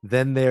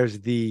 Then there's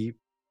the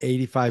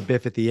 85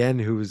 Biff at the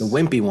end, who's the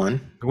wimpy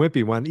one. The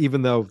wimpy one,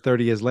 even though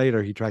 30 years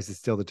later he tries to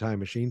steal the time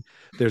machine.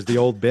 There's the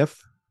old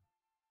Biff.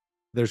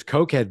 There's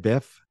Cokehead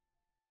Biff.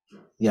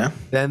 Yeah.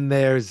 Then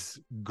there's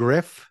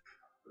Griff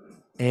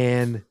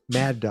and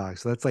Mad Dog.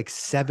 So that's like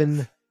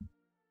 7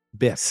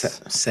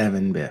 Biffs.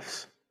 7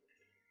 Biffs.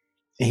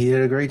 And he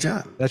did a great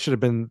job. That should have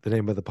been the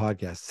name of the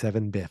podcast.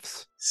 7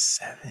 Biffs.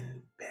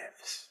 7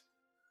 Biffs.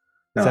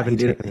 No, 7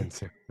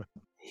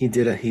 he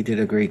did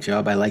a great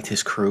job. I liked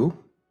his crew.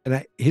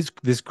 And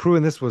this crew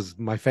in this was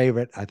my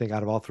favorite, I think,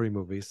 out of all 3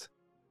 movies.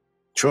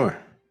 Sure.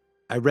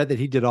 I read that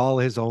he did all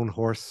his own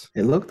horse.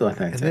 It looked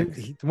authentic. And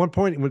then at one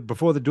point,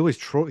 before the duel,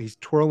 he's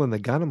twirling the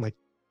gun. I'm like,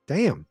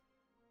 damn,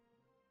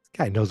 this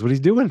guy knows what he's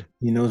doing.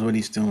 He knows what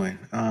he's doing.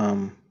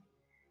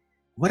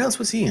 What else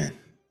was he in?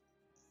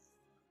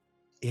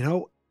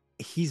 I've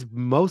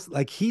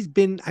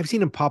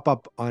seen him pop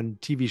up on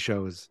TV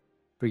shows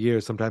for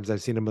years. Sometimes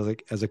I've seen him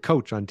as a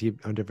coach on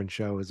different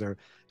shows, or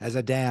as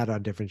a dad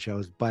on different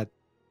shows, but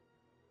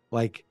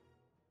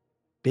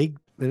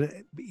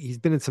he's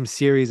been in some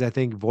series, I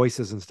think,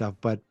 voices and stuff,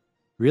 but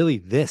really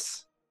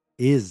this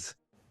is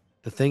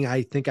the thing.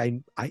 I think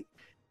I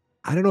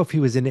don't know if he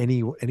was in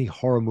any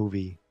horror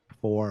movie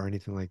before or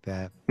anything like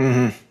that.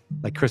 Mm-hmm.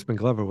 Like Crispin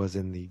Glover was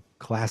in the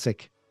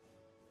classic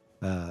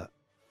Friday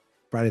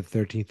the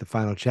 13th, the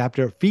final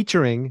chapter,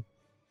 featuring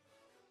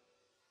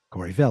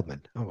Corey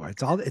Feldman. Oh,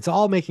 it's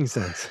all making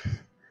sense.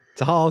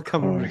 It's all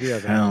coming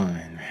together.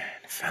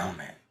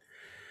 Feldman.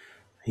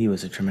 He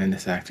was a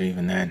tremendous actor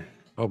even then.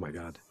 Oh my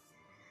God.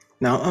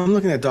 Now I'm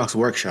looking at Doc's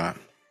workshop.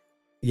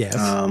 Yes.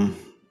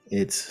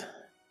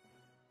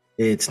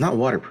 It's not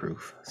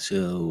waterproof,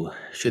 so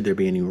should there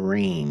be any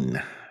rain,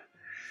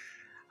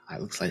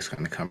 it looks like it's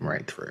going to come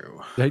right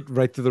through.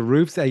 Right through the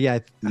roofs. Yeah.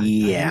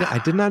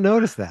 I did not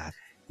notice that.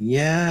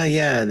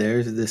 Yeah.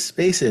 There's the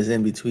spaces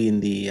in between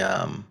the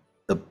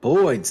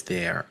boards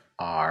there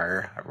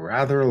are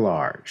rather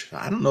large.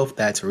 I don't know if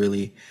that's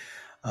really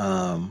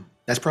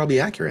that's probably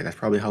accurate. That's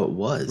probably how it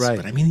was.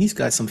 Right. But he's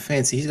got some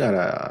fancy. He's got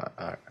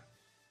a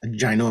a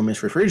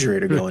ginormous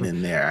refrigerator going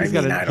in there. He's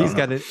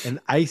got an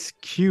ice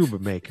cube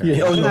maker.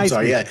 Yeah, oh, no, I'm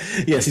sorry. Maker.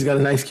 Yeah, yes, he's got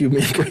an ice cube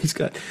maker. He's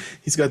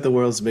got the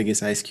world's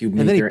biggest ice cube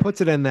maker. And then he puts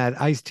it in that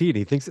iced tea, and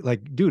he thinks,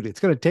 like, dude, it's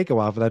going to take a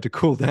while for that to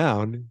cool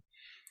down.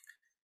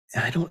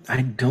 I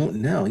don't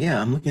know. Yeah,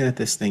 I'm looking at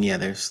this thing.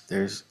 Yeah,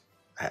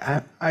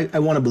 I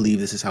want to believe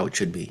this is how it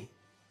should be.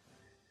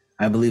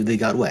 I believe they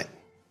got wet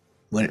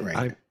when it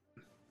rained.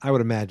 I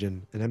would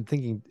imagine, and I'm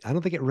thinking, I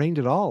don't think it rained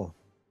at all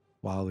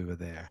while we were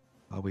there.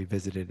 While we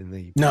visited in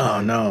the no,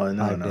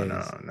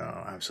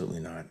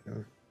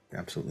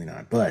 absolutely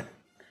not. But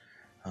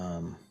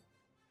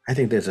I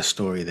think there's a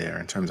story there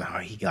in terms of how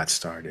he got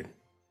started.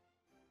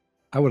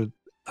 I don't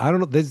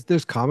know.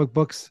 There's comic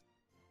books,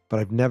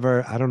 but I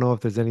don't know if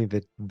there's any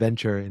that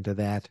venture into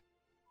that.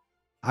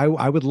 I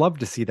would love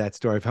to see that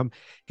story.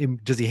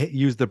 Does he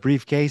use the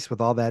briefcase with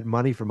all that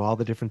money from all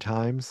the different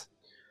times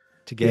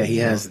to get? Yeah, he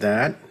has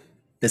that.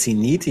 Does he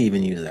need to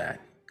even use that?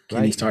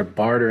 Can he start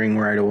bartering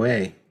right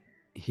away?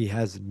 He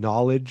has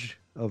knowledge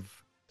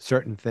of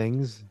certain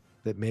things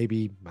that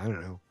maybe, I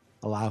don't know,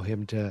 allow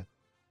him to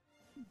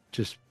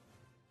just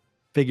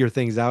figure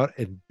things out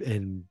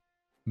and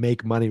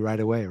make money right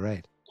away,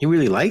 right? He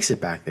really likes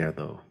it back there,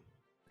 though.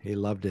 He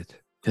loved it.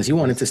 Because he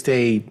wanted to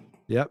stay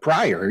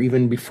prior,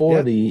 even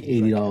before the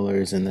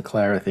 $80 and the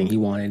Clara thing. He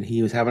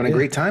was having a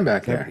great time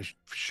back there.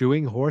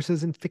 Shoeing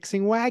horses and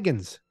fixing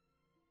wagons.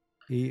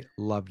 He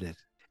loved it.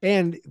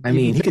 And I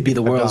mean, he could be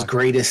the world's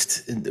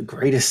greatest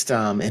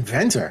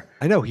inventor.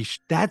 I know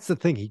that's the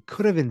thing. He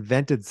could have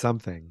invented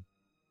something,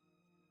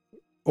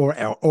 or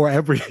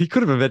he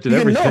could have invented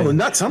everything. No,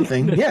 not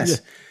something. Yes,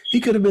 he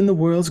could have been the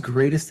world's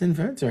greatest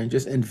inventor and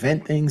just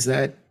invent things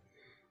that.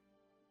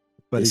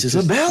 But this is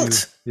a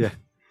belt. Yeah,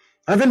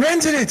 I've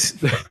invented it.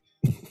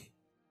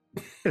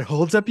 It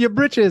holds up your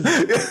britches.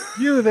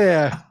 You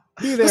there?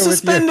 The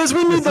suspenders.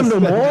 We need them no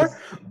more.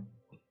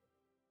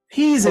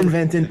 He's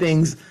inventing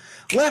things.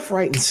 Left,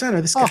 right, and center.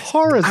 This guy's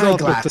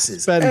horizontal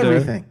eyeglasses, suspender.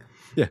 everything.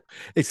 Yeah,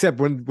 except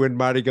when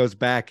Marty goes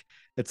back,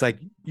 it's like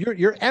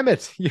you're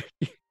Emmett.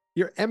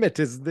 Your Emmett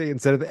is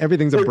instead of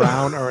everything's a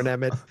Brown or an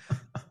Emmett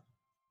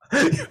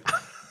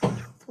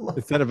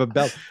instead of a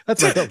belt.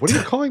 That's my belt. What are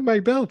you calling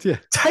my belt? Yeah,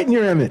 tighten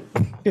your Emmett.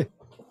 Yeah.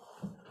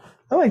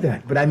 I like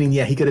that, but I mean,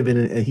 yeah, he could have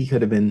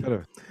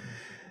been.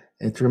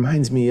 It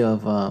reminds me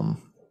of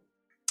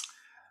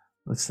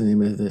what's the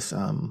name of this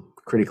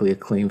critically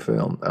acclaimed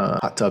film,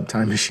 Hot Tub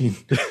Time Machine.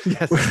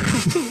 Yes.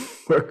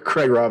 where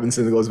Craig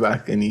Robinson goes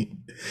back and he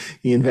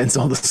invents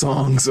all the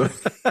songs.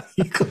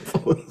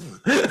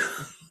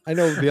 I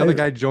know the other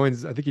guy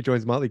joins. I think he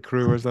joins Motley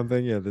Crue or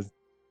something. Yeah.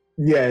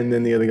 Yeah, and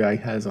then the other guy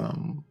has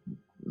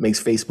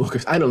makes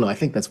Facebook. I don't know. I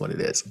think that's what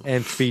it is.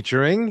 And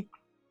featuring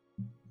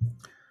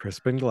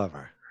Crispin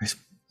Glover.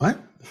 What?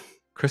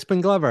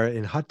 Crispin Glover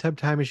in Hot Tub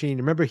Time Machine.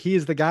 Remember, he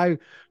is the guy who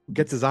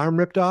gets his arm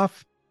ripped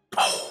off.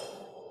 Oh.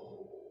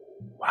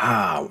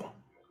 Wow.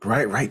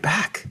 Right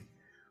back.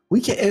 We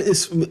can't,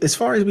 as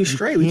far as we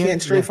stray, we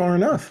can't stray far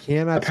enough.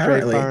 Cannot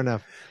stray far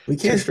enough. We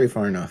can't stray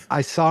far enough.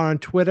 I saw on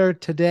Twitter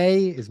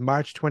today is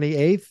March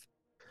 28th.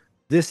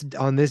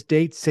 On this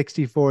date,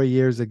 64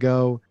 years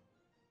ago,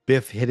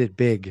 Biff hit it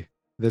big.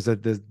 There's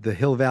the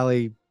Hill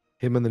Valley,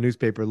 him in the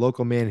newspaper,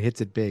 local man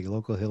hits it big,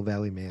 local Hill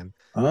Valley man.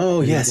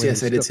 Oh,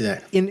 yes, I did see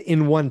that.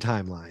 In one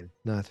timeline.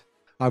 Not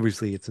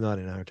obviously it's not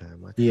in our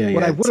timeline. Yeah.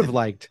 What I would have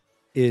liked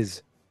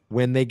is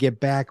when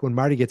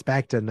Marty gets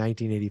back to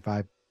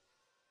 1985,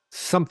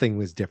 something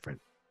was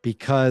different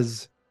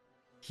because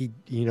he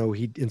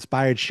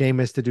inspired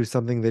Seamus to do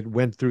something that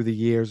went through the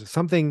years,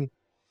 something,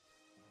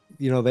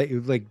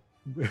 they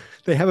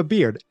have a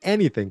beard,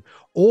 anything.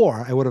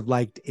 Or I would have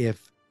liked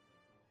if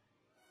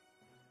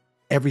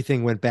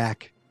everything went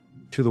back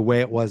to the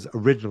way it was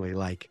originally,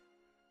 like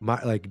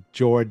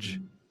George.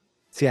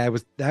 See,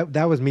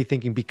 that was me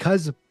thinking,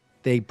 because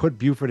they put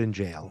Buford in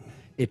jail,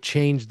 it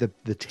changed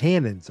the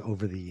tannins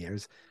over the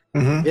years.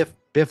 Mm-hmm.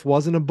 Biff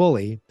wasn't a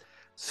bully,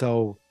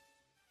 so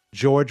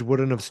George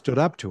wouldn't have stood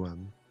up to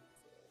him,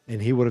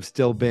 and he would have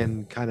still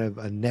been kind of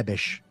a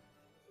nebbish.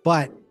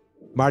 But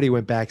Marty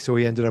went back, so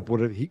he ended up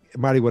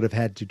Marty would have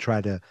had to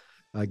try to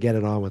get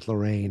it on with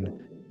Lorraine.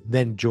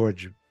 Then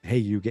George, hey,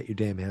 you get your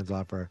damn hands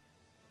off her.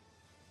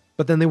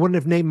 But then they wouldn't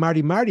have named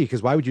Marty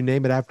because why would you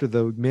name it after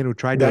the man who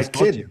tried to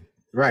assault you?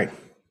 Right.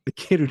 The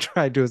kid who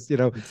tried to,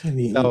 so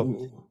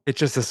it's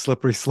just a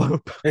slippery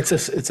slope.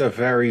 It's a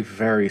very,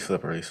 very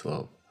slippery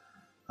slope.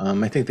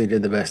 I think they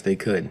did the best they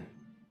could.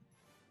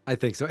 I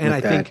think so. And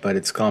I think, but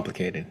it's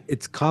complicated.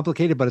 It's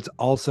complicated, but it's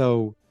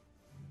also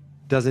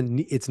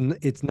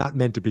it's not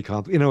meant to be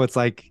complicated. It's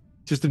like,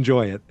 just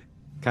enjoy it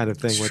kind of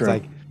thing. Where it's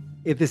like,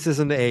 if this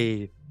isn't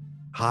a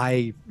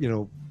high,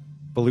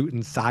 falutin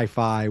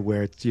sci-fi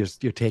where it's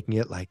just, you're taking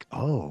it like,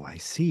 oh, I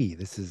see,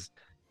 this is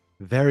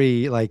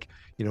very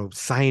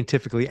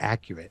scientifically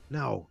accurate.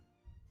 No,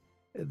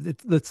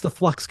 it's the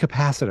flux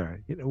capacitor.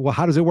 Well,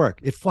 how does it work?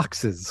 It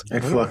fluxes.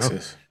 It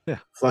fluxes. Yeah.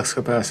 Flux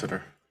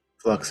capacitor.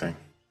 Fluxing.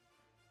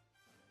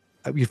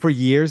 For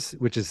years,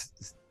 which is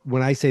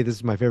when I say this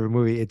is my favorite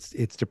movie,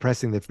 it's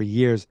depressing that for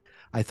years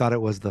I thought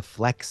it was the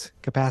flex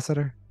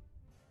capacitor.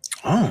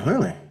 Oh,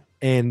 really?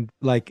 And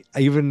like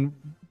I even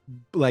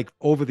like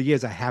over the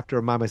years, I have to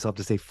remind myself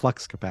to say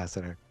flux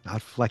capacitor,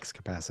 not flex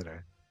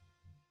capacitor.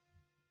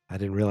 I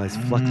didn't realize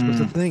flux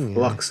was a thing.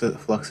 Flux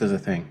is a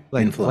thing.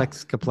 Like Inflow.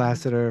 flex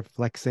capacitor,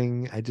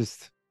 flexing.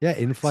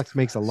 Influx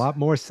makes a lot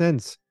more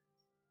sense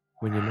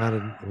when you're not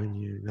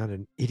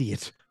an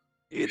idiot.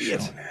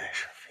 Idiot.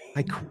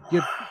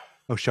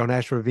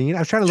 Shonash Ravine. I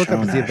was trying to look up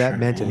and see if that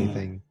meant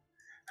anything.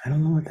 I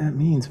don't know what that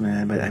means,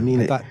 man. But Yeah, I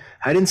mean, I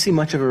I didn't see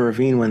much of a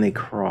ravine when they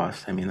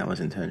crossed. I mean, that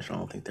was intentional.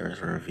 I don't think there was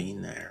a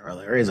ravine there. Or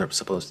there is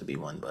supposed to be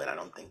one, but I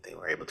don't think they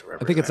were able to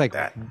represent I think it's like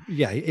that.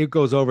 Yeah, it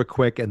goes over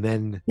quick and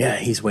then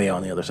He's way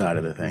on the other side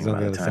of the thing. He's on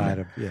the other side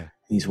of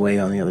He's way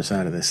on the other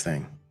side of this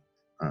thing.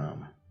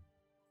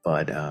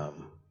 But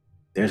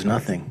there's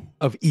nothing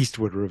of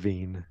Eastwood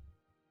Ravine.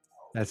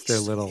 That's their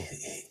little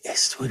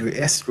Eastwood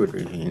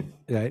Ravine.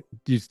 Right?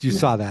 You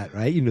saw that,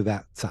 right? You knew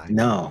that sign.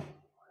 No.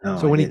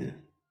 So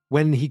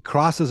when he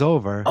crosses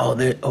over,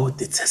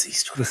 it says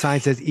Eastwood. The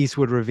sign says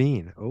Eastwood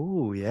Ravine.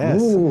 Oh,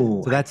 yes.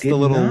 Ooh, so that's the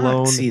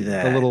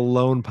little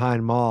Lone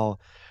Pine Mall.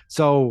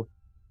 So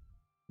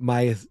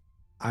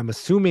I'm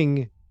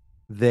assuming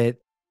that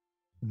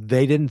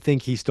they didn't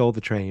think he stole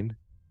the train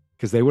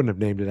because they wouldn't have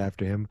named it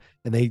after him,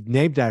 and they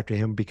named it after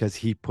him because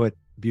he put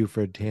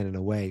Buford Tannen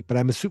away. But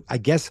I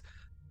guess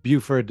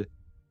Buford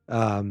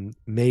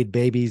made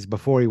babies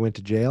before he went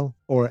to jail,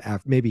 or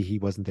after, maybe he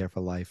wasn't there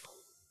for life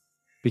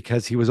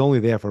because he was only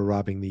there for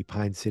robbing the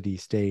Pine City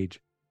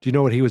stage. Do you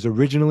know what he was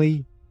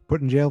originally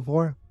put in jail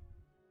for?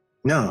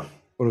 No.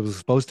 What it was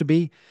supposed to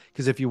be?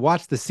 Because if you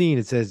watch the scene,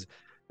 it says,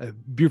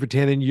 Buford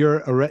Tannen,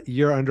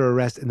 you're under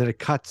arrest, and then it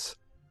cuts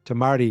to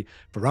Marty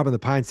for robbing the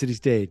Pine City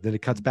stage. Then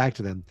it cuts back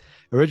to them.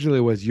 Originally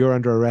it was, you're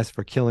under arrest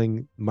for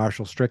killing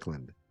Marshall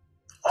Strickland.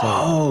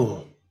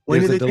 So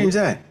when did they change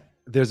that?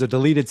 There's a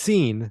deleted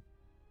scene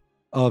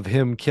of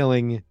him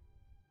killing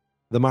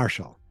the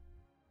Marshal.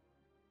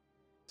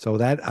 So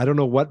that, I don't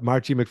know what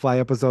Marchy McFly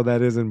episode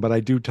that is in, but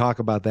I do talk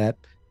about that.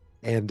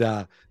 And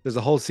there's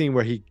a whole scene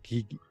where he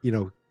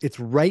it's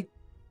right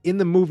in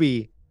the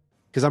movie,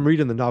 because I'm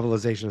reading the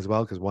novelization as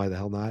well, because why the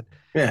hell not?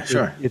 Yeah,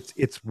 sure.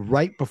 It's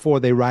right before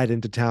they ride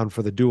into town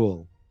for the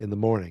duel in the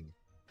morning.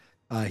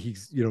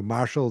 He's,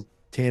 Marshall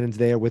Tannen's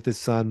there with his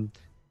son.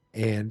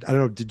 And I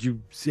don't know, did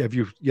you see, have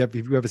you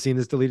ever seen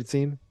this deleted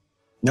scene?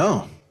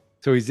 No.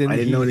 So I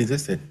didn't know it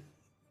existed.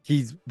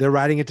 They're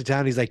riding into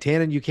town. He's like,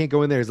 Tannen, you can't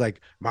go in there. He's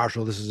like,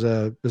 Marshall, this is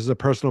a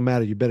personal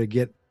matter. You better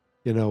get,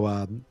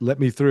 let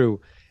me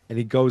through. And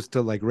he goes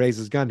to like raise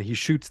his gun. He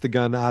shoots the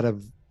gun out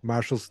of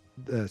Marshall's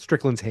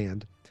Strickland's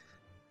hand.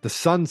 The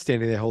son's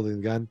standing there holding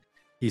the gun.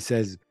 He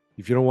says,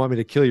 if you don't want me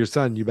to kill your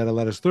son, you better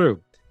let us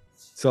through.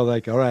 So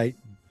like, all right,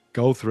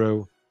 go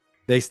through.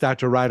 They start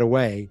to ride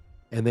away.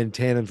 And then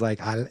Tannen's like,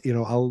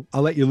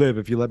 I'll let you live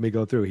if you let me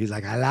go through. He's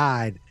like, I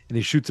lied. And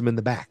he shoots him in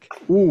the back.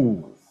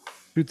 Ooh.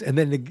 And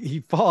then he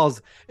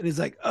falls and he's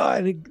like, oh,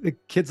 and the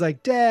kid's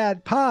like,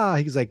 Dad, Pa.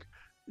 He's like,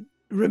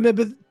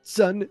 remember,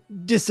 son,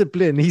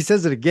 discipline. He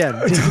says it again.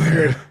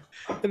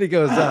 And he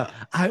goes,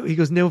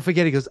 never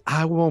forget. He goes,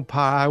 I won't,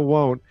 Pa, I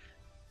won't.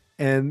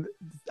 And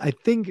I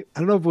don't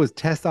know if it was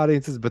test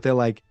audiences, but they're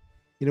like,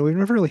 we've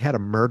never really had a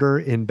murder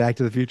in Back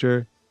to the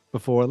Future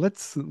before.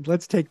 Let's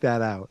take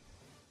that out.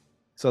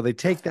 So they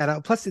take that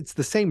out. Plus, it's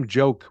the same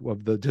joke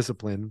of the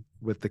discipline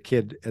with the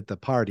kid at the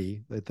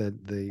party.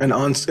 An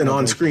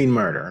on-screen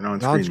murder.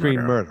 Right?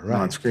 On-screen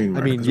murder.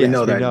 I mean,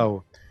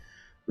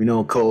 we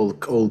know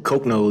old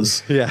Coke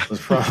Nose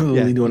was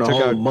probably doing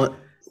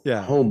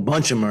a whole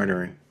bunch of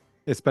murdering.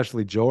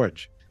 Especially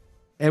George.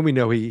 And we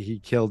know he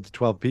killed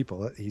 12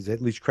 people. He's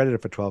at least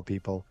credited for 12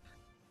 people,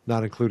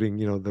 not including,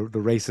 the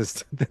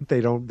racist that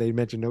they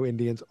mention no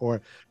Indians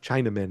or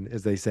Chinamen,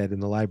 as they said in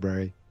the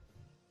library.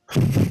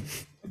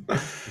 But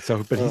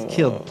he's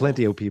killed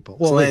plenty of people.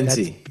 Well,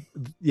 plenty.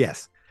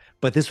 Yes.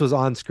 But this was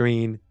on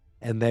screen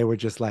and they were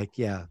just like,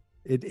 yeah.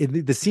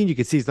 The scene you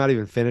can see is not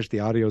even finished. The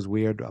audio is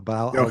weird, but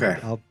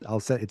I'll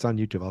send it's on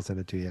YouTube. I'll send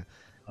it to you.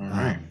 All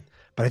right.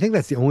 But I think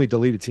that's the only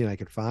deleted scene I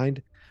could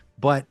find.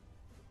 But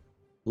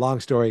long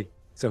story.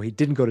 So he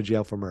didn't go to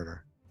jail for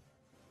murder.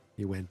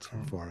 He went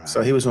for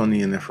so he was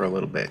only in there for a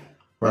little bit.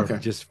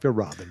 Just for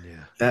robbing,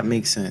 yeah. That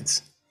makes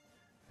sense.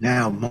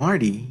 Now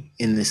Marty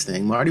in this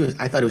thing,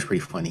 I thought it was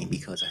pretty funny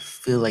because I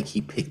feel like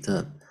he picked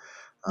up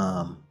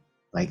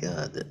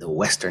the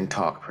Western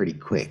talk pretty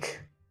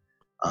quick.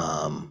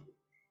 I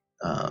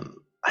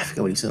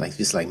forget what he said,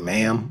 just like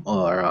ma'am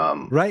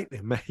or right.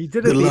 He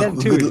did it at the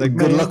end too.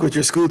 Good luck with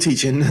your school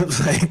teaching. I was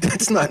like,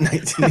 that's not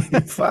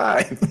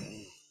 1985.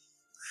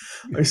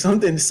 Or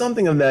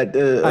something of that.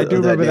 I do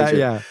remember that.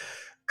 Yeah.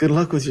 Good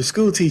luck with your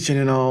school teaching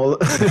and all.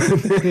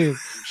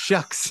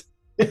 Shucks.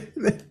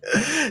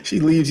 She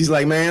leaves. He's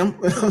like, ma'am,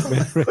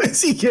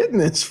 where's he getting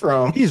this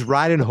from? He's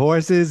riding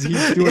horses.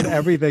 He's doing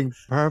everything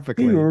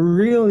perfectly. He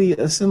really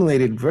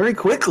assimilated very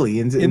quickly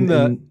into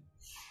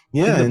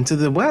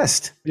the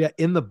West. Yeah.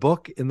 In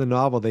the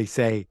novel, they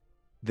say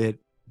that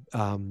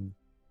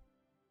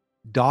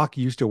Doc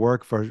used to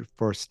work for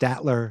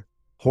Statler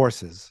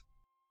horses.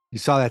 You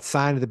saw that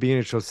sign at the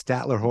beginning that shows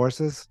Statler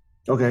horses?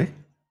 Okay.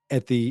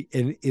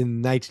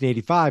 In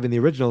 1985 in the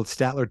original it's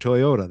Statler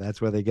Toyota.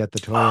 That's where they get the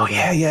Toyota. Oh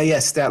yeah.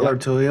 Statler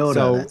Toyota.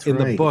 So That's in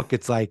right. the book,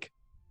 it's like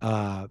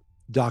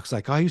Doc's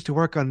like, I used to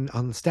work on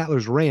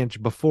Statler's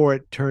ranch before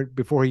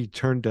he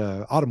turned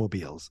to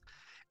automobiles,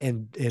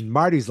 and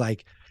Marty's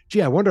like,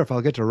 gee, I wonder if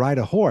I'll get to ride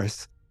a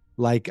horse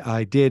like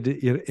I did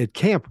at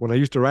camp when I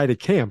used to ride at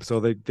camp.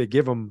 So they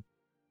give him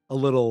a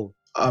little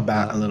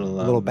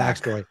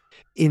backstory.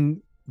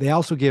 They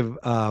also give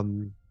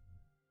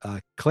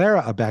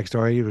Clara a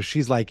backstory.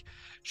 She's like,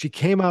 she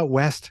came out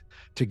west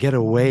to get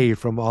away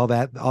from all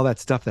that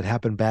stuff that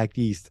happened back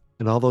east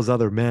and all those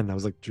other men. I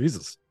was like,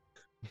 Jesus,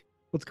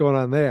 what's going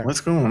on there?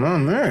 What's going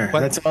on there? But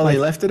that's all they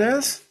left it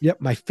as?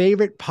 Yep. My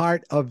favorite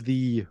part of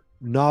the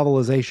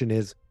novelization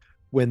is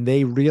when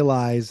they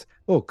realize,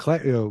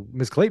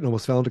 Miss Clayton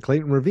almost fell into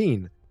Clayton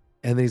Ravine.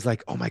 And then he's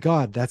like, oh my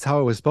God, that's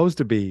how it was supposed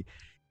to be.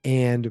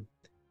 And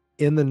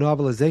in the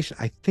novelization,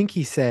 I think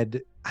he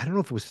said, I don't know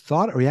if it was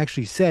thought or he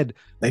actually said,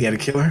 they got to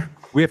kill her.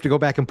 We have to go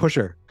back and push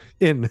her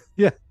in.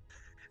 Yeah.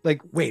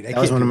 Like, wait. That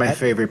was one of my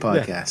favorite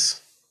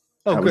podcasts.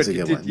 Yeah. Oh, that good. was a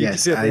good one.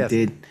 Yes, I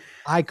did.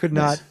 I could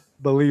not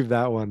believe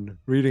that one.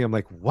 Reading, I'm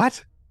like,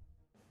 what?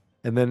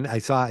 And then I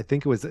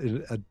think it was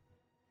it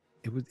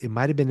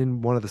might have been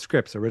in one of the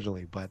scripts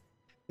originally, but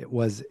it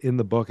was in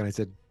the book. And I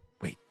said,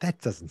 wait, that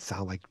doesn't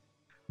sound like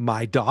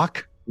my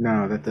Doc.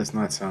 No, that does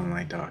not sound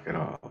like Doc at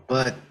all.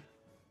 But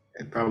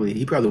he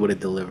probably would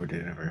have delivered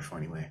it in a very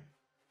funny way.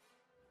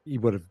 He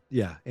would have,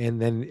 yeah.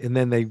 And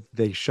then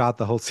they shot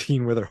the whole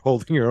scene where they're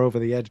holding her over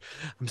the edge.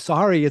 I'm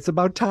sorry, it's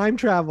about time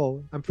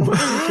travel. I'm from the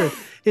future.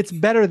 It's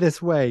better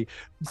this way.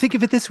 Think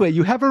of it this way: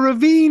 you have a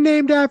ravine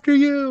named after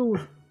you.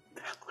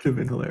 That would have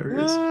been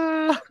hilarious.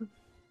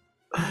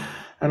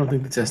 I don't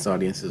think the test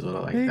audiences would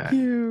have liked that.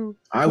 Thank you.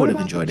 I would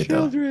have enjoyed it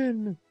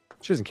children? though.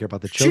 She doesn't care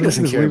about the children.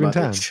 She doesn't care about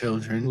town. the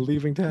children.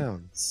 Leaving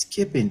town.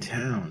 Skipping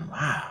town.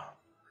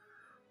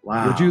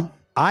 Wow.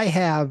 I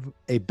have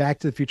a Back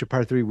to the Future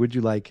Part 3. Would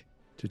you like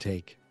to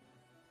take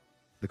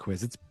the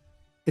quiz?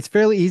 It's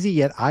fairly easy,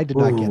 yet I did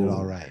not get it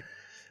all right.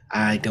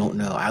 I don't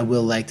know. I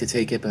will like to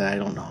take it, but I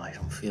don't know. I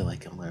don't feel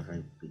like I'm going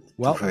to do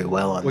very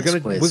well on this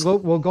quiz.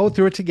 We'll go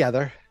through it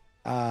together,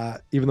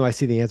 even though I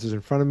see the answers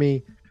in front of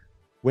me.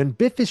 When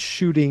Biff is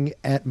shooting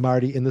at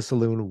Marty in the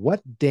saloon,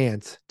 what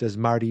dance does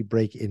Marty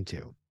break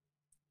into?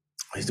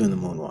 He's doing the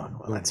moonwalk.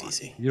 Well, that's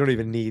easy. You don't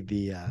even need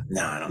the...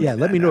 No, I don't. Yeah,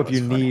 let me know if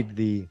you funny. need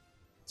the...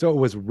 So it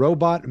was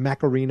Robot,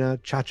 Macarena,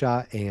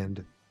 Cha-Cha,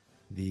 and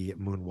the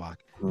moonwalk.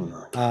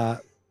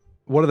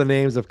 What are the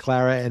names of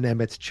Clara and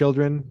Emmett's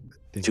children?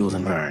 Jules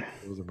and Vern.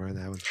 Jules and Vern,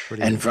 that was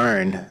pretty... And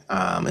Vern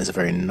is a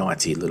very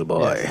naughty little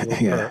boy.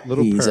 Yes,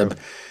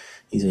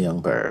 he's a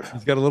young perv.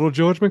 He's got a little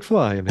George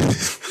McFly in him.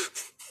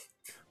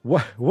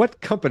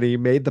 What company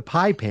made the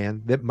pie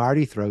pan that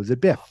Marty throws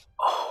at Biff?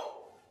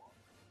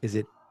 Is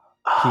it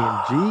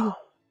P&G,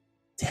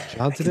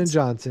 Johnson &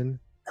 Johnson,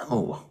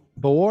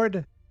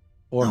 Ford,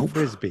 or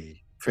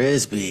Frisbee?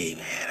 Frisbee,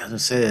 man. I was going to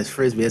say this.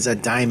 Frisbee has a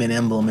diamond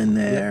emblem in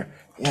there.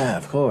 Yeah,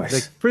 of course.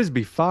 Like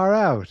Frisbee, far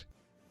out.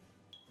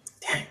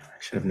 Dang, I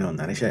should have known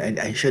that.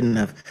 I shouldn't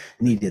have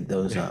needed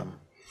those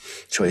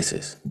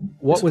choices.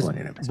 What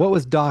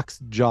was Doc's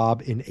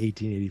job in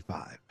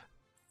 1885?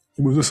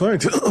 He was a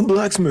scientist, a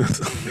blacksmith.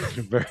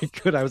 Very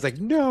good. I was like,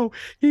 no,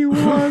 he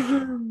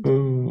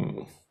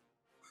wasn't.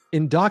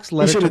 In Doc's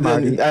letter to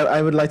Marty,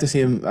 I would like to see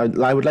him.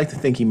 I would like to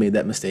think he made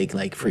that mistake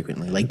like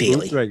frequently, like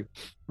daily.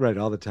 Right,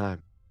 all the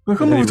time.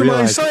 Come over to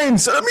my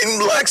science. I mean,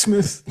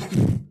 blacksmith.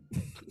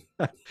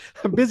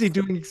 I'm busy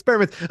doing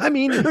experiments. I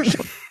mean,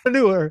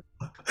 manure.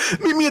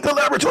 Meet me at the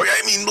laboratory.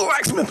 I mean,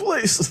 blacksmith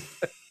place.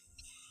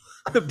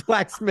 The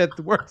blacksmith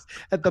works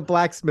at the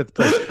blacksmith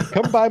place.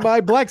 Come by my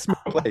blacksmith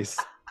place.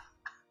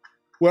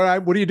 What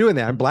are you doing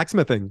there? I'm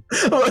blacksmithing.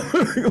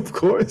 Of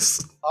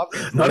course.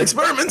 Obviously. Not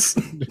experiments.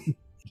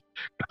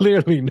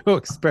 Clearly no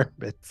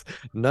experiments.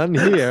 None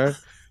here.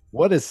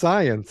 What is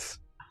science?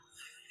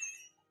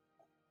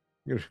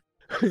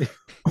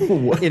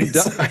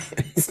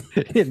 Science?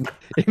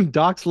 In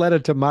Doc's letter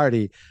to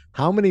Marty,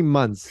 how many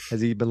months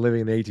has he been living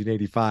in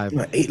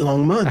 1885? 8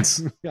 long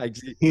months. I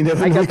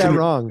got that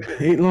wrong.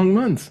 8 long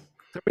months.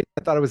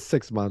 I thought it was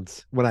 6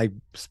 months. I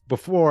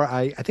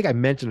think I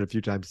mentioned it a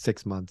few times,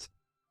 6 months.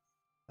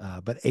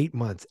 But 8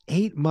 months.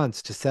 8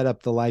 months to set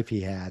up the life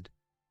he had.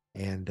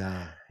 And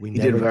he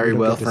did very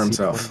well for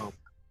himself.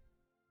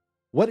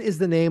 What is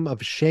the name of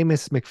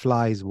Seamus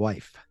McFly's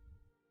wife?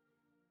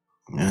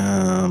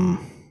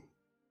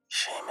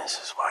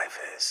 Seamus's wife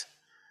is.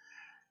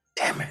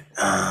 Damn it.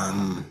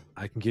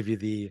 I can give you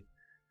the.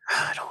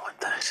 I don't want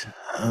that.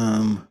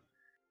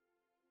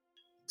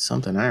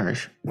 Something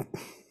Irish.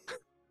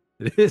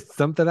 It is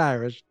something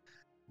Irish.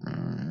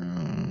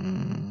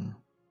 And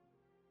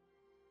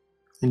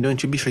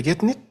don't you be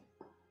forgetting it?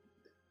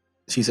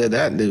 She said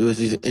that. Was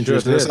she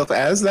introducing herself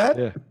as that?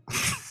 Yeah.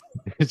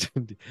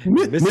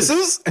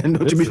 Mrs. And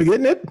don't you be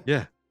forgetting it?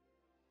 Yeah.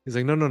 He's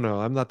like, no.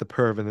 I'm not the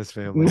perv in this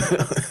family.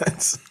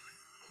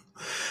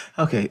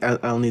 Okay,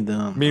 I'll need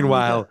the.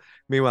 Meanwhile,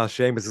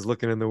 Seamus is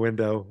looking in the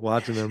window,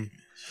 watching him.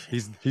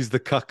 He's the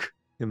cuck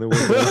in the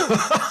window.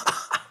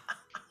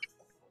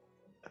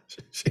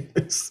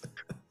 Seamus.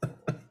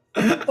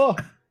 Oh,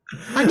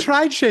 I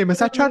tried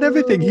Seamus. I tried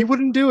everything. He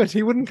wouldn't do it.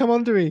 He wouldn't come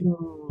on to me.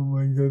 Oh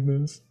my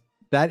goodness.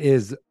 That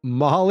is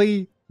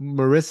Molly,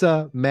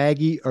 Marissa,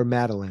 Maggie, or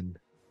Madeline.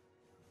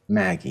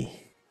 Maggie.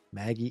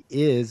 Maggie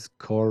is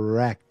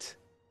correct.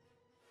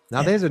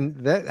 Now there's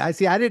I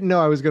see. I didn't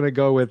know I was going to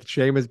go with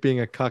Seamus being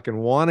a cuck and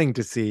wanting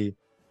to see.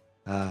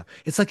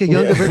 It's like a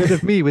younger version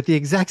of me with the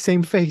exact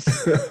same face.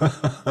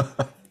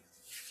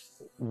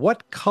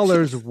 What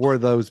colors were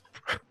those?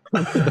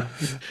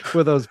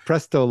 Were those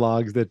Presto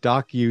logs that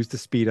Doc used to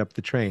speed up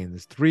the train?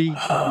 There's 3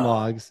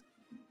 logs,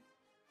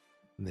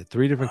 and they're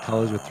 3 different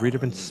colors with 3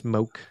 different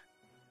smoke.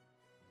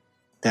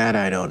 That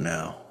I don't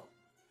know.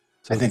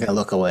 I think I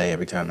look away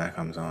every time that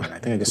comes on. I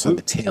think I just saw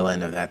the tail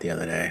end of that the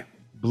other day.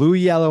 Blue,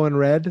 yellow, and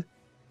red.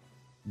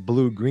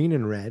 Blue, green,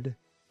 and red.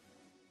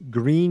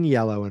 Green,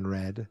 yellow, and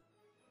red.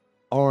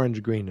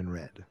 Orange, green, and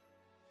red.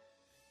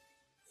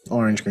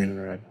 Orange, green,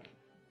 and red.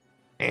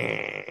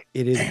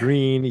 It is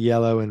green,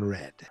 yellow, and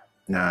red.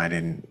 No, I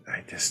didn't.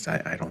 I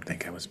don't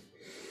think I was.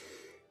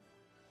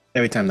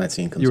 Every time that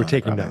scene comes on. You were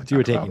taking notes. You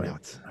were taking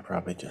notes. I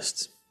probably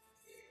just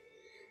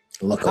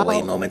look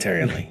away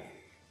momentarily.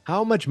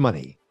 How much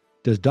money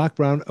does Doc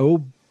Brown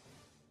owe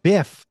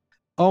Biff?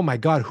 Oh my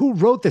God, who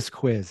wrote this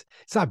quiz?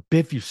 It's not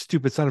Biff, you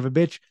stupid son of a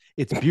bitch.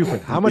 It's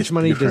Buford. How much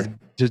money does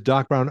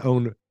Doc Brown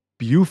own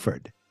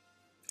Buford?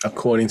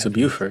 According to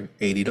Buford,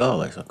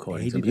 $80.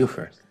 According to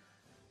Buford.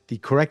 The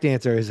correct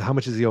answer is how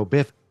much does he owe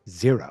Biff?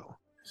 0.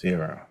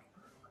 0.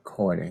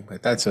 According,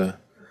 but it's an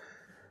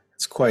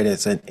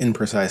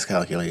imprecise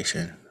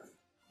calculation.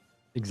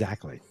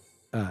 Exactly.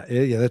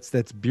 Yeah,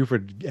 that's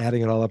Buford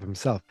adding it all up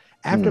himself.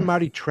 After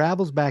Marty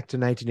travels back to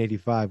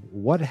 1985,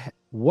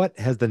 what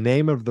has the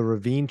name of the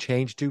ravine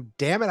changed to?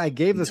 Damn it! I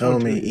gave this. You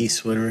told me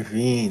Eastwood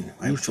Ravine,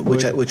 which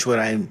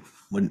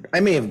I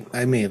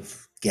may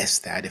have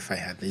guessed that if I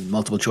had the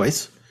multiple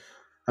choice.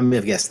 I may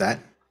have guessed that.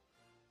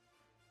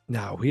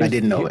 No, I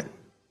didn't know it.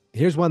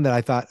 Here's one that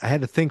I thought I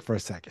had to think for a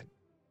second.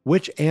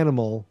 What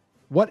animal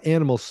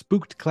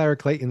spooked Clara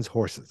Clayton's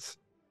horses?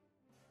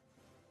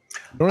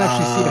 I don't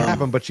actually see it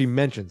happen, but she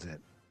mentions it.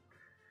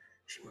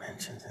 She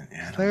mentions it.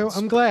 So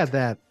I'm glad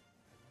that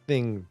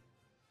thing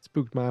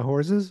spooked my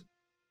horses.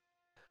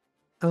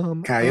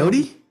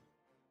 Coyote?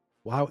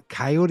 Wow,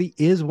 coyote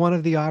is one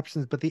of the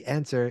options, but the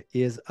answer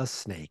is a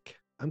snake.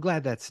 I'm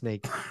glad that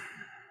snake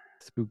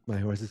spooked my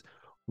horses.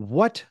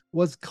 Where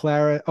was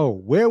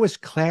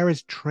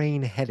Clara's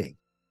train heading?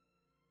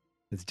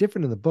 It's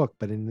different in the book,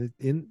 but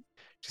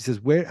she says,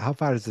 how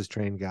far does this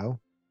train go?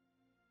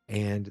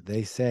 And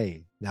they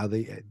say,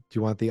 do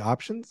you want the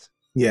options?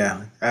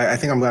 Yeah, I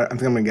think I'm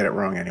gonna get it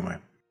wrong anyway.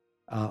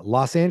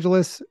 Los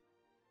Angeles,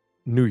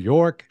 New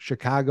York,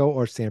 Chicago,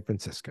 or San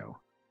Francisco?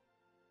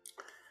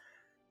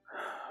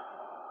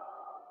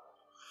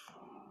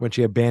 When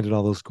she abandoned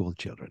all those school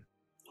children.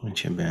 And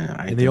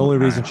the only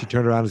reason she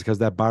turned around is because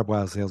that barbed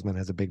wire salesman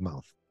has a big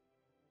mouth.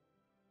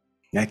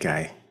 That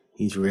guy,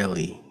 he's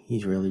really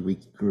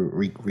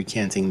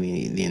recanting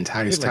the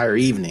entire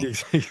evening.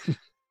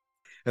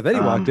 And then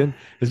he walked in.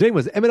 His name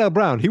was Emmett L.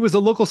 Brown. He was a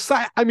local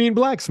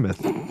blacksmith.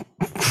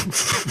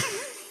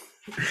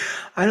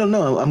 I don't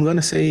know. I'm going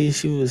to say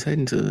she was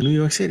heading to New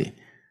York City.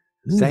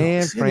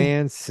 San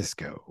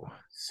Francisco.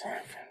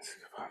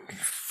 I'm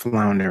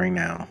floundering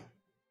now.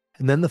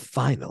 And then the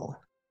final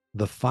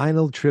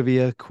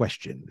trivia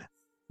question.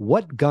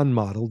 What gun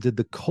model did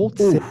the Colt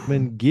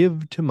salesman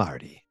give to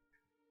Marty?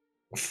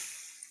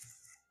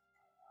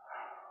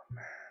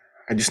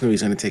 I just knew he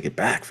was going to take it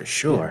back for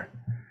sure.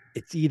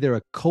 It's either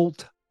a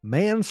Colt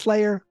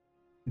Manslayer,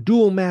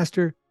 Duel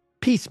Master,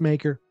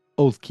 Peacemaker,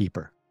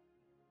 Oathkeeper.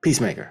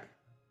 Peacemaker.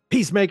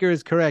 Peacemaker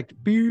is correct.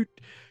 I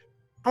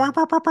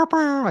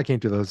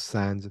can't do those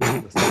signs.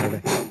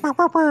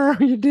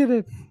 You did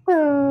it.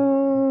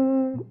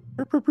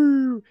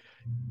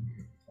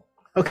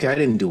 Okay, I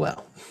didn't do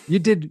well. You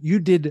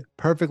did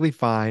perfectly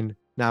fine.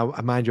 Now,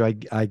 mind you,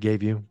 I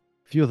gave you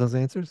a few of those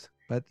answers,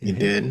 but you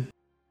did.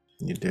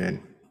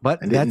 But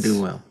I didn't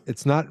do well.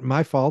 It's not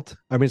my fault.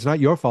 I mean, it's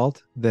not your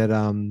fault that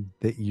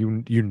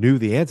you knew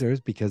the answers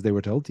because they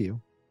were told to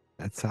you.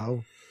 That's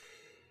how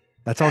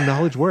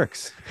knowledge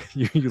works.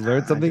 You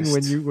learn something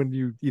when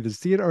you either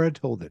see it or are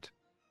told it.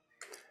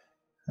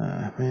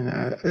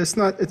 It's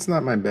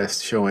not my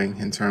best showing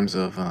in terms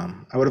of. I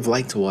would have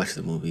liked to watch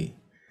the movie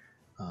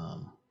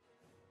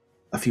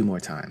a few more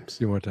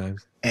times.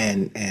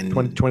 And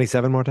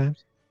 27 more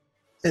times.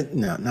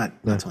 No,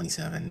 not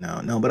 27.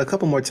 No, but a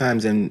couple more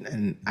times,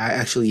 and I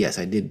actually, yes,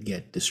 I did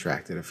get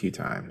distracted a few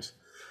times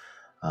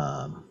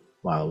while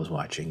I was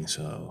watching.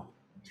 So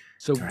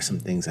there are some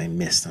things I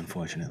missed,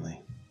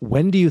 unfortunately.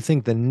 When do you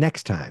think the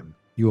next time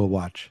you will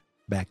watch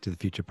Back to the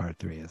Future Part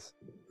 3 is?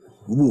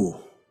 Ooh,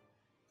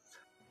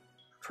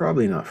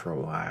 probably not for a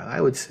while.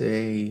 I would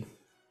say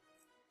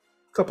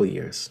a couple of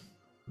years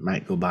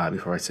might go by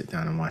before I sit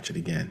down and watch it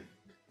again.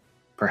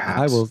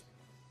 Perhaps.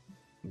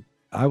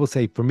 I will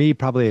say for me,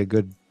 probably a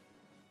good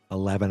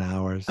 11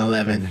 hours.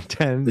 11.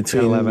 10,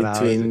 Between 11 hours.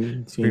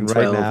 between right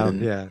 12 now.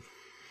 and Yeah.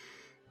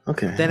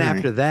 Okay. Then all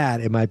after right.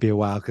 that, it might be a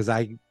while because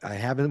I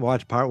haven't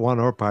watched part 1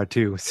 or part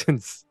 2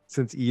 since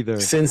either.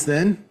 Since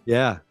then?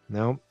 Yeah.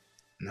 No.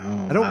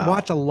 No. I don't wow.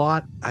 watch a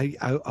lot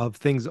of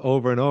things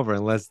over and over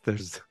unless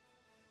there's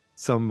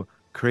some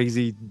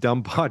crazy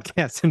dumb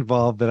podcast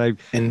involved that I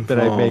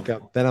make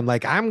up. Then I'm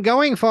like, I'm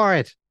going for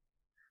it.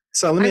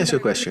 So let me ask you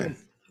a question.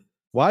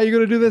 Why are you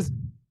going to do this?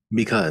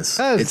 Because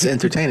Yes. it's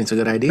entertaining. It's a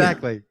good idea.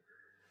 Exactly.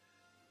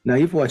 Now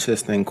you've watched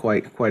this thing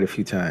quite a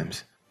few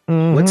times.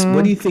 Mhm.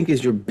 What do you think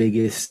is your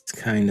biggest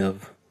kind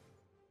of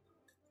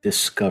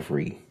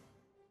discovery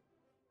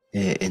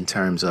in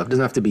terms of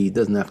doesn't have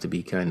to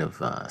be kind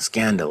of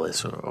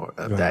scandalous or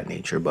of that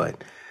nature,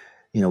 but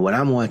when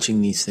I'm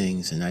watching these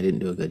things, and I didn't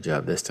do a good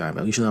job this time,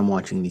 but usually I'm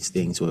watching these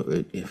things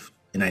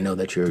and I know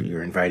that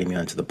you're inviting me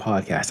onto the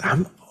podcast,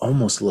 I'm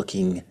almost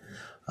looking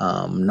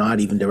not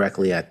even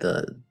directly at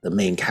the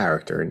main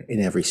character in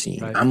every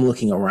scene. Right. I'm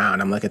looking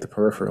around. I'm like at the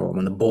peripheral. I'm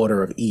on the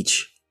border of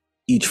each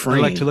frame.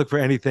 I like to look for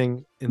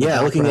anything in the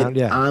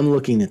background. I'm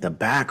looking at the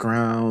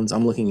backgrounds.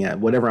 I'm looking at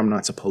whatever I'm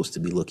not supposed to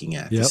be looking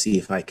at to see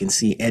if I can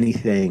see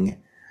anything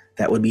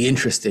that would be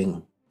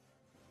interesting,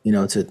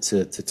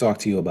 to talk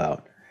to you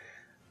about.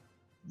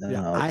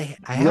 I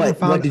haven't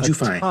found what did you a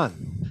find?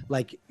 ton.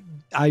 Like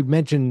I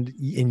mentioned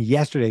in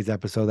yesterday's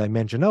episode,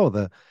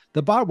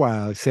 the barbed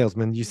wire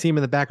salesman, you see him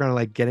in the background,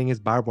 like getting his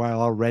barbed wire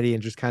all ready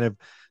and just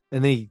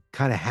and then he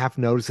kind of half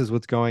notices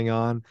what's going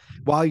on.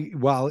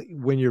 While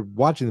when you're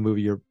watching the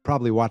movie, you're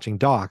probably watching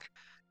Doc.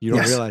 You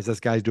don't realize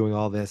this guy's doing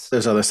all this.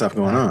 There's other stuff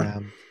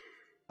going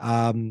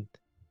on.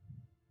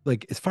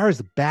 Like as far as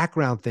the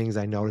background things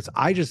I noticed,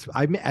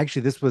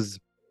 this was,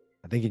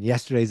 I think in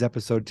yesterday's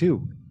episode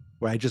too,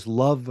 where I just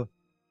love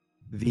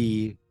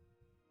the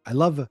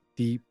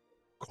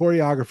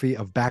choreography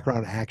of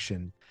background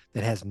action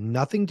that has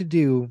nothing to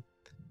do.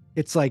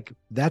 It's like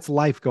that's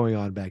life going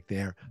on back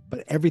there,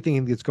 but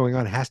everything that's going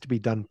on has to be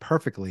done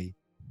perfectly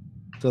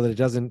so that it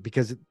doesn't,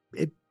 because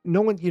you're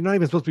not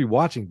even supposed to be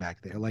watching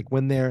back there. Like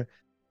when they're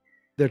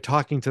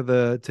talking to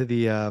the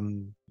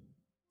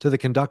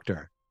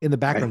conductor in the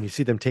background, you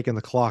see them taking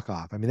the clock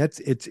off. I mean,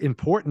 it's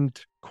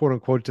important, quote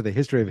unquote, to the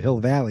history of Hill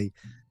Valley,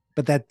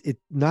 but that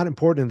it's not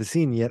important in the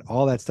scene yet.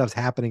 All that stuff's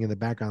happening in the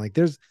background. Like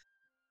there's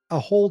a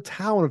whole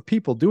town of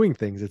people doing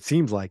things. It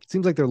seems like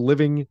they're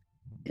living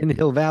in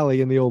Hill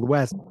Valley in the Old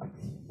West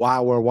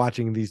while we're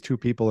watching these 2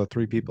 people or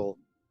 3 people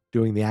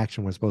doing the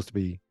action we're supposed to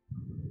be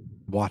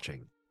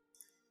watching.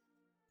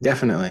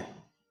 Definitely.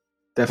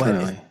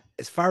 But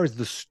as far as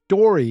the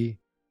story,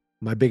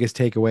 my biggest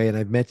takeaway, and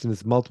I've mentioned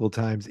this multiple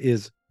times,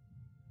 is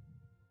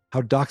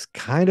how Doc's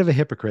kind of a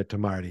hypocrite to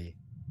Marty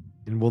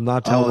and will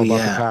not tell him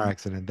about the car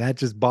accident. That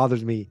just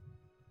bothers me.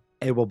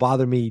 It will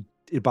bother me.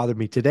 It bothered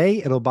me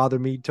today. It'll bother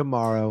me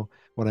tomorrow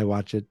when I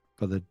watch it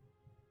for the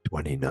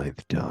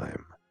 29th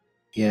time.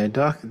 Yeah,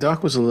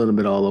 Doc was a little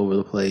bit all over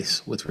the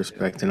place with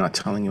respect to not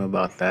telling him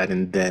about that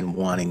and then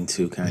wanting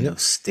to kind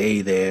of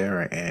stay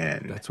there,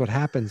 and that's what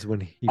happens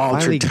when he alter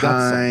finally time.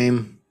 got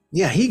some.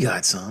 Yeah, he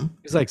got some.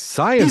 He's like,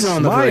 science. He's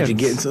on the verge of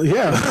getting some.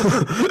 Yeah,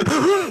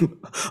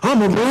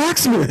 I'm a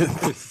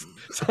blacksmith.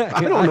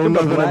 I don't know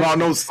nothing about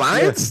no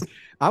science. Yeah.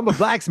 I'm a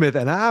blacksmith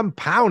and I'm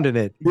pounding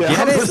it. Yeah,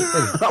 Get it?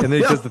 And then he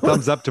does the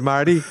thumbs up to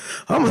Marty.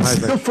 I'm a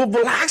simple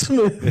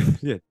blacksmith.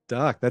 Yeah,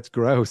 Doc, that's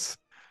gross.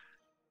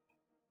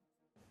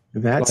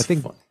 That's I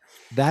think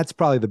that's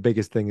probably the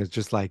biggest thing is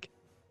just like,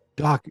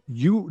 Doc,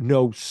 you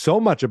know so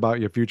much about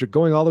your future,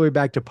 going all the way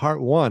back to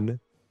part 1,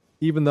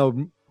 even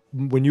though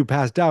when you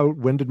passed out,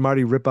 when did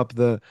Marty pick up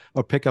the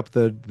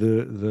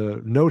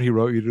note he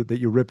wrote you that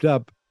you ripped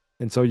up?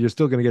 And so you're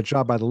still going to get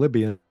shot by the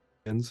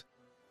Libyans.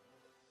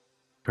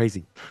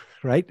 Crazy,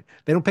 right?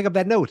 They don't pick up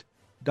that note.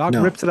 Doc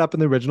rips it up in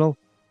the original.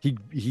 We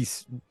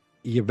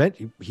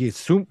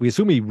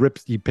assume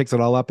he picks it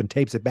all up and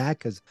tapes it back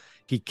because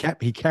he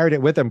carried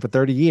it with him for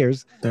 30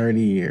 years.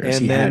 30 years.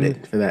 And he had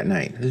it for that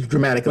night. It was a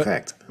dramatic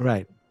effect.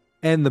 Right.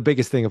 And the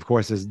biggest thing, of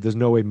course, is there's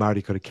no way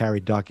Marty could have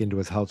carried Doc into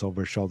his house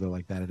over his shoulder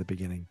like that at the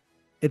beginning.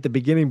 At the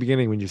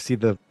beginning, when you see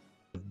the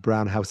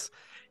brown house,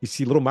 you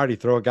see little Marty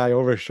throw a guy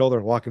over his shoulder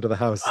and walk into the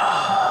house.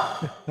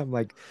 I'm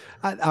like,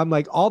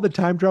 all the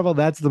time travel,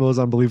 that's the most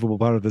unbelievable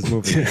part of this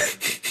movie.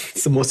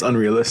 It's the most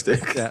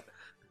unrealistic. Yeah.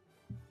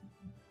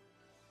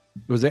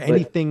 Was there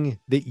anything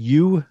that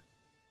you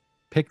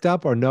picked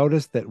up or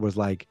noticed that was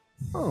like,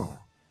 oh?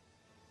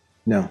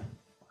 No,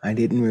 I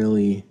didn't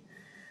really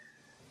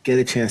get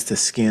a chance to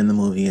scan the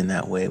movie in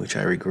that way, which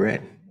I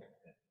regret.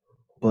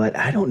 But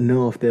I don't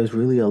know if there's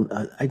really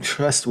I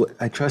trust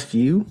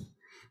you,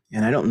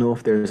 and I don't know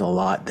if there's a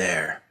lot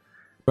there.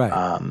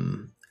 Right.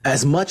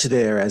 As much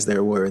there as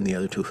there were in the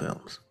other 2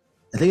 films.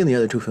 I think in the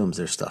other 2 films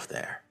there's stuff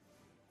there.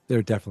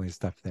 There's definitely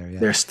stuff there. Yeah.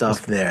 There's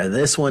stuff there.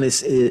 This one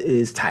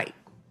is tight.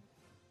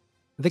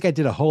 I think I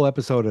did a whole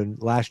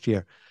episode last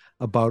year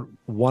about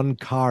one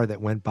car that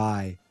went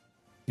by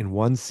in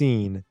one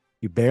scene.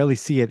 You barely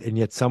see it, and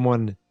yet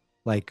someone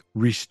like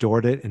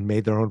restored it and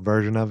made their own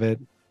version of it.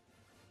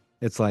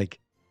 It's like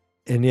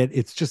and yet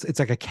it's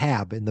like a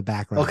cab in the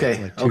background. Okay,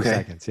 for like 2 okay.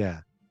 seconds.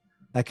 Yeah,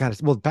 that kind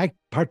of. Well,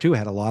 part 2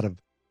 had a lot of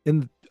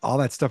all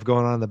that stuff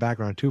going on in the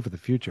background too for the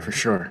future. For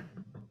sure.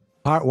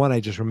 Part 1, I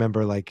just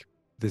remember like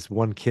this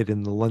one kid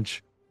in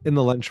the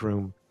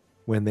lunchroom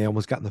when they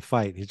almost got in the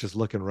fight. He's just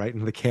looking right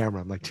into the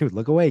camera. I'm like, dude,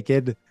 look away,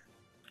 kid.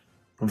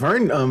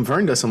 Vern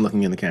does some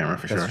looking in the camera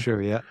for sure. That's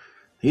true. Yeah,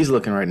 he's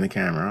looking right in the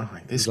camera.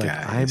 Like this he's guy.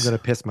 Like, I'm gonna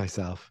piss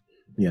myself.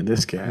 Yeah,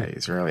 this guy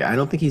is really. I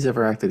don't think he's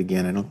ever acted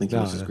again. I don't think it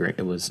was as great.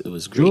 It was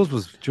great. Jules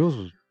was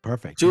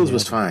perfect. Jules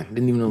was fine.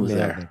 Didn't even know it was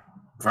there.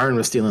 Vern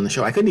was stealing the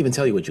show. I couldn't even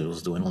tell you what Jules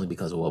was doing only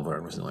because of what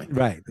Vern was doing.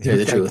 Right. To tell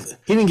you the truth.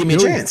 He didn't give me a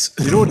chance.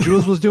 You know what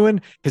Jules was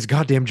doing? His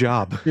goddamn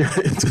job.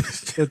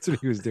 That's what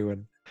he was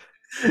doing.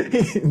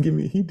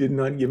 He did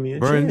not give me a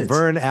chance.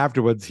 Vern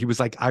afterwards, he was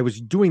like, I was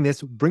doing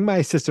this. Bring my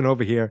assistant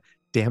over here.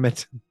 Damn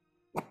it.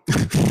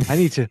 I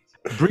need to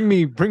bring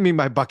me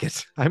my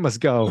bucket. I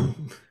must go.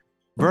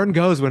 Vern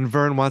goes when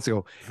Vern wants to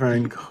go.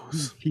 Vern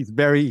goes.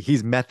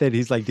 He's method.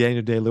 He's like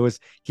Daniel Day-Lewis.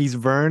 He's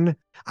Vern.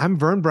 I'm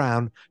Vern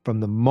Brown from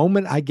the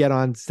moment I get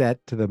on set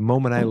to the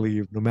moment I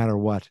leave, no matter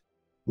what.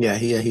 Yeah,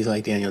 he's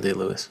like Daniel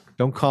Day-Lewis.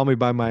 Don't call me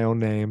by my own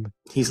name.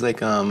 He's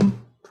like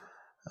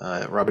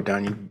Robert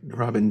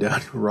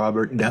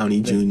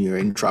Downey Jr.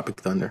 in Tropic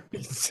Thunder.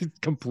 He's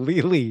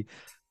completely.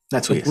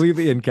 That's who he is.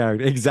 Completely in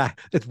character.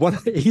 Exactly. It's one.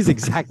 He's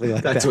exactly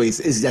like that's that. Who he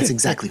is. That's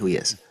exactly who he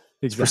is.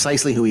 It's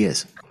precisely who he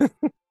is.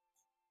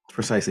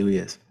 Precisely who he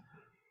is.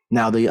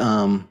 Now the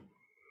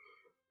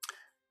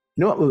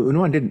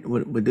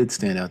what did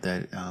stand out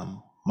that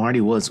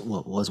Marty was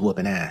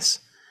whooping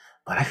ass,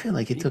 but I feel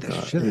like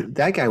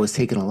that guy was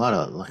taking a lot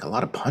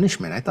of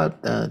punishment. I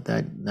thought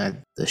that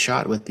the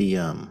shot with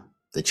the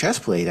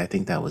chest plate, I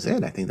think that was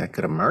it. I think that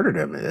could have murdered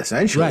him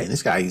essentially. Right.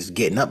 This guy's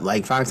getting up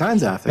like 5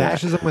 times after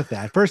bashes him with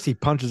that. First he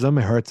punches him,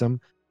 it hurts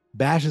him,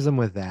 bashes him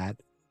with that.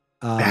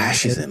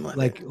 Bashes him with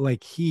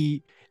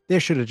it. There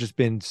should have just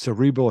been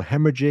cerebral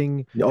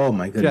hemorrhaging. Oh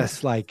my goodness!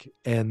 Just like,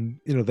 and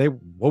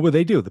what would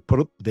they do?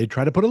 They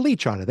try to put a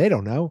leech on it. They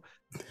don't know.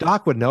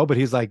 Doc would know, but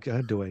he's like,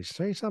 "Do I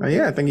say something?"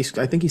 Yeah, I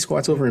think he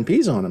squats over and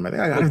pees on him. I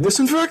think I gotta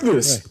disinfect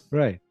this.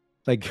 Right.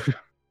 Like,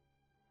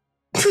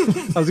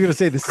 I was gonna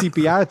say the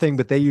CPR thing,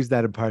 but they use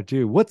that in part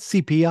 2. What's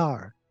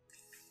CPR?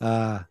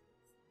 Yeah,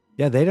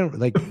 they don't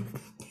like.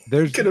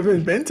 There's could have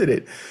invented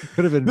it.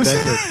 Could have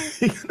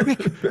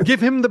invented. Give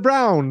him the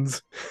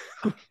Browns.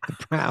 The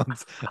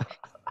Browns.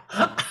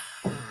 I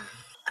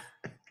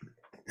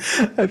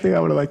think I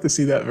would have liked to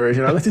see that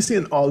version. I'd like to see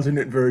an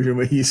alternate version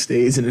where he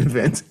stays and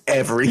invents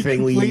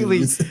everything we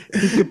use.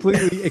 He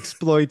completely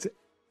exploits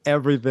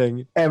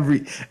everything.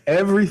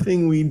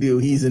 Everything we do,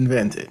 he's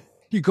invented.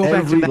 You go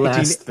back to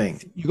last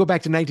thing. You go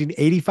back to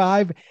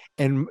 1985,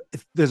 and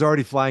there's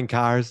already flying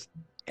cars.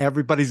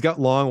 Everybody's got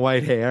long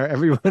white hair.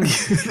 Everyone.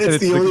 It's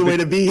the only way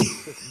to be.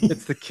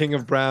 It's the King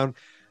of Brown.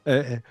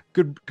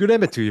 Good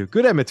Emmett to you.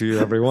 Good Emmett to you,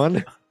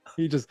 everyone.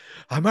 He just,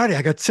 I'm Marty.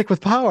 I got sick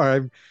with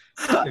power.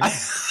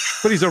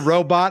 But he's a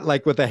robot,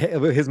 like with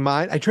his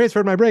mind. I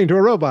transferred my brain to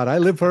a robot. I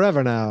live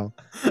forever now.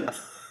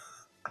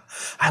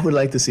 I would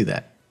like to see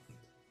that.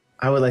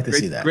 I would like to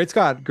see that. Great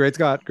Scott.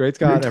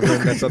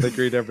 Everyone, that's how they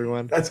greet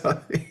everyone. That's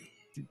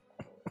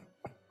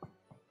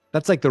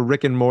like the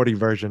Rick and Morty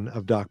version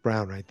of Doc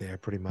Brown, right there,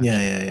 pretty much.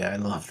 Yeah. I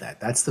love that.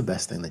 That's the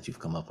best thing that you've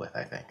come up with,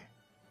 I think.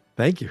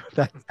 Thank you.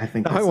 I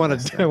think I want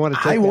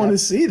to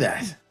see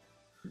that.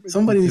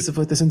 Somebody needs to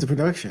put this into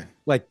production.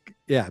 Like,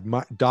 yeah,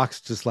 Doc's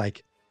just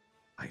like,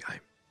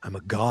 I'm a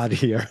god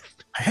here.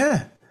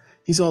 Yeah,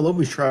 he's all over.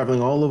 He's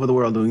traveling all over the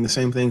world, doing the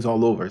same things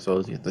all over.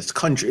 So this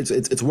country,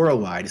 it's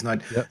worldwide. It's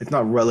not It's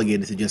not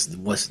relegated to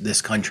just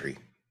this country.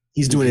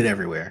 He's doing it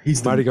everywhere.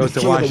 Marty goes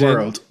to Washington. The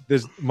world.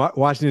 There's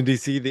Washington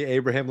D.C., the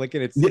Abraham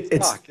Lincoln. It's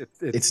Doc.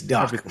 It's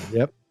Doc. Everything.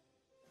 Yep.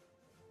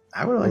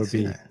 I would like to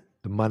see that.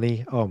 The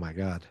money. Oh my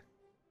God.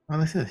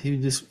 Well, I said he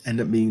would just end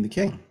up being the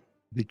king.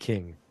 The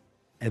king.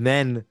 And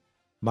then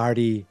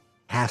Marty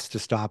has to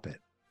stop it.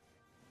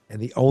 And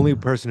the only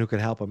person who can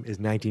help him is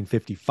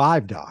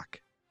 1955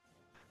 Doc.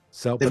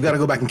 So they've got to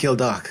go back and kill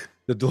Doc.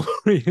 The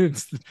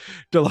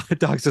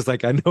Doc's just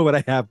like, I know what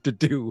I have to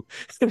do.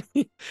 And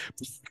he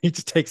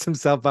just takes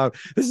himself out.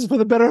 This is for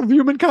the better of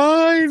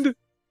humankind.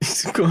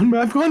 I've gone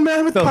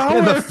mad with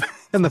power.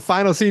 And the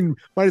final scene,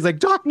 Marty's like,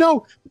 Doc,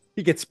 no.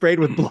 He gets sprayed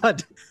with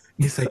blood.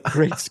 He's like,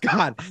 great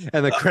Scott.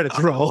 And the credits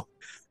roll.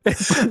 I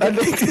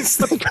think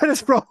the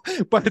credits roll,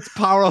 but it's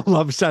Power of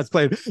Love shots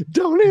playing.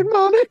 Don't need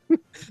money.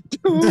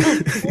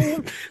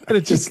 And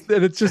it's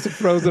just a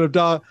frozen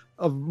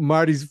of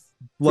Marty's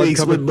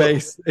blood-covered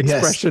face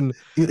expression.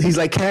 Yes. He's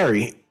like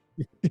Carrie.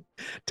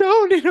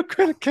 Don't need a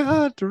credit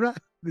card to write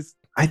this.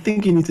 I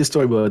think you need to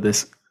storyboard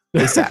this.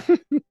 ASAP.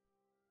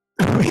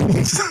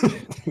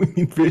 We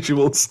need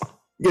visuals.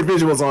 Get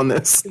visuals on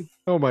this.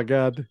 Oh my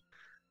God.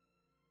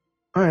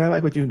 All right, I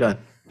like what you've done.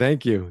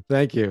 Thank you. I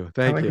like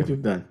what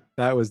you've done.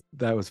 That was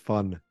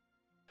fun.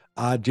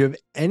 Do you have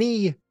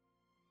any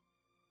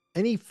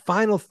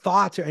final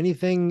thoughts or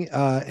anything?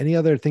 Any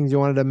other things you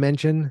wanted to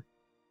mention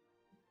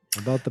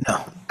about the?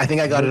 No, I think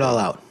I got it all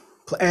out.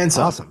 And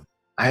some. Awesome.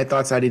 I had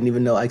thoughts I didn't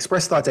even know. I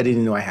expressed thoughts I didn't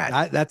even know I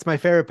had. That's my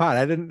favorite part.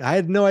 I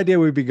had no idea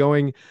we'd be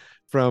going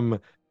from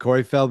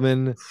Corey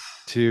Feldman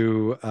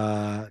to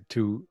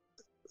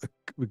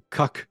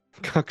Cuck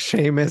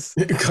Seamus.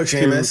 Cuck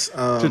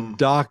Seamus. To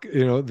Doc,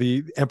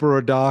 the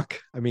Emperor Doc.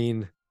 I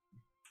mean,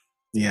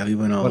 yeah, we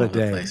went all what a over the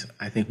day. place.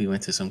 I think we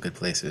went to some good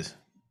places.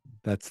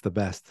 That's the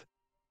best.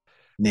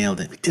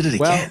 Nailed it. We did it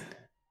again.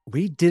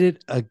 We did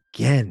it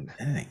again.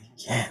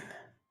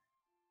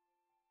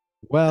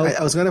 Well,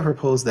 I was gonna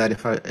propose that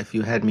if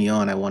you had me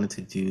on, I wanted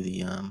to do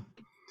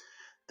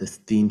the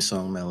theme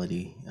song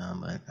melody,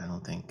 but I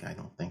don't think I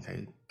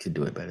could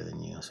do it better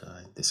than you, so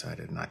I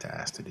decided not to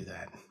ask to do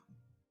that.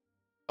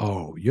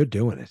 Oh, you're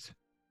doing it.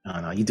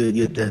 No, you do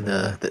it.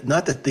 The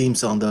not the theme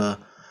song, the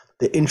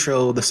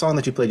intro, the song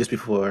that you played just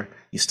before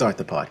you start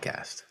the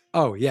podcast.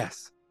 Oh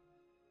yes,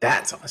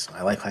 that's awesome.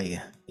 I like how you,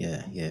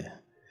 yeah.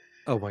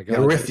 Oh my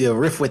god, your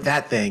riff with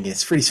that thing.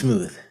 It's pretty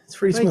smooth. It's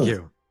pretty smooth. Thank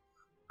you.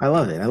 I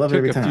love it. I love it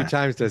every time. Took a few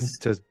times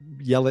to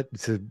yell it,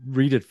 to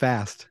read it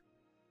fast.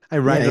 I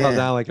write it all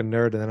down like a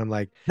nerd, and then I'm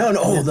like, no.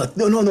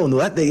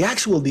 The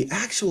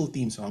actual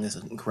theme song is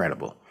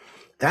incredible.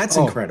 That's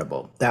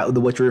incredible.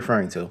 What you're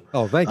referring to.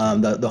 Oh, thank you.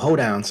 The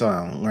Hoedown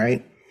song,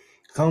 right?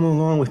 Come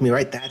along with me,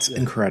 right? That's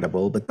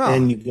incredible. But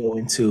then you go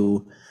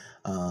into,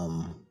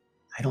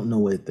 I don't know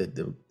what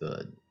the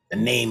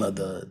name of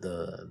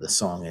the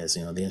song is.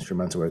 The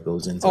instrumental where it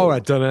goes into. Oh,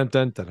 right. Dun,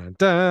 dun, dun,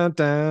 dun,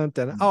 dun,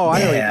 dun. Oh, I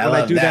know.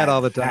 I do that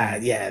all the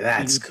time.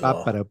 That's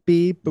cool.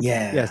 Beep,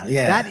 yes.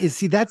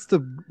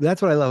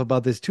 That's what I love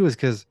about this too, is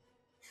because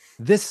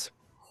this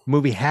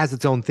movie has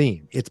its own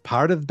theme. It's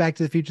part of Back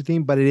to the Future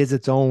theme, but it is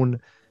its own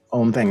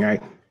thing,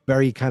 right?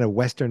 Very kind of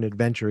Western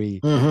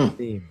adventure-y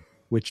theme,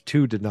 which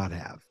 2 did not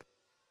have.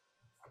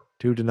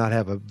 2 did not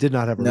have a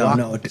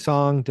rock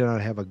song, did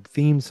not have a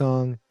theme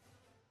song.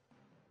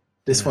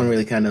 This one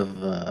really kind of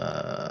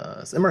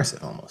is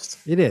immersive almost.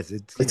 It is.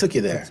 It took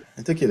you there.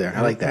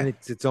 I like that. And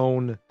it's its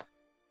own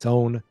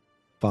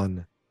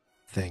fun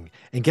thing.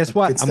 And guess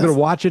what? I'm going to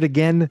watch it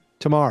again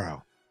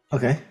tomorrow.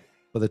 Okay.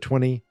 For the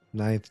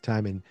 29th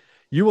time. And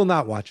you will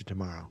not watch it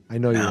tomorrow. I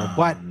know you won't.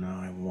 But no,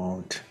 I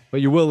won't.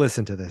 But you will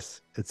listen to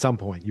this at some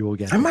point. You will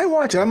get it. I might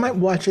watch it. I might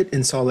watch it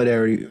in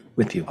solidarity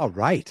with you. All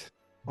right.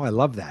 Oh, I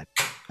love that.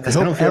 Because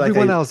I don't feel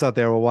everyone else out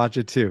there will watch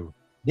it too.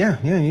 Yeah.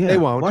 They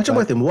won't. Watch it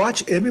with them.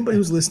 Watch everybody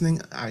who's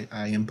listening.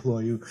 I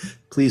implore you,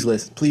 please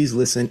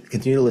listen,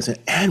 continue to listen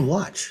and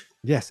watch.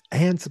 Yes,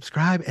 and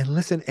subscribe and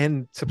listen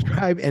and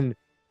subscribe. And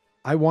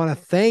I want to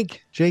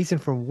thank Jason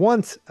for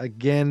once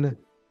again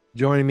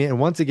joining me and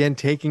once again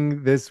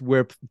taking this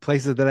where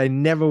places that I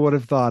never would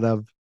have thought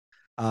of.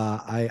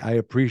 I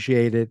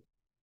appreciate it.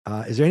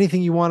 Is there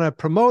anything you want to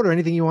promote or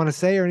anything you want to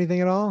say or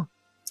anything at all?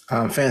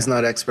 Fans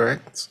Not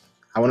Experts.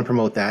 I want to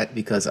promote that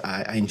because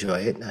I enjoy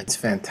it. It's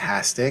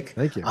fantastic.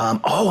 Thank you.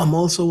 I'm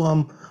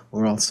also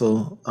we're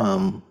also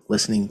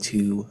listening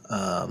to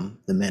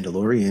The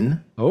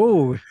Mandalorian.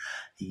 Oh,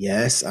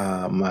 yes.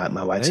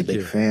 My wife's a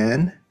big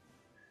fan.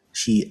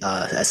 She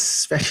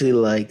especially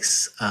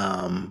likes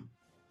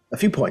a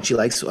few points. She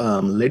likes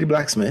Lady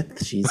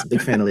Blacksmith. She's a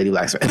big fan of Lady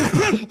Blacksmith.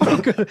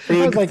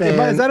 I was like,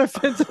 is that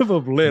offensive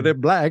of Lady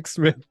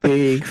Blacksmith?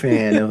 Big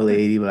fan of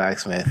Lady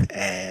Blacksmith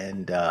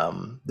and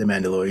The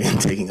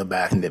Mandalorian taking a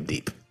bath in Nib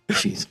Deep.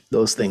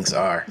 Those things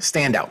are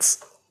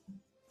standouts.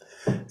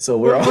 So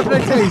we're all. What did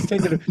I say?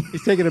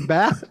 He's taking a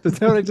bath? Is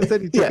that what I just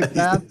said? He's taking a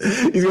bath?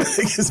 He's going to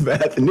take his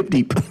bath in Nib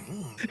Deep.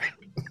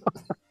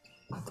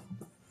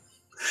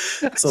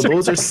 So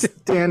those are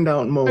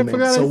standout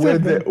moments. So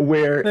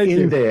we're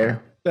in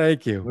there.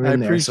 Thank you. I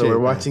appreciate it. So we're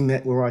watching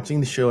that. We're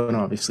watching the show and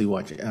obviously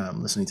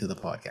listening to the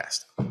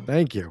podcast.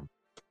 Thank you.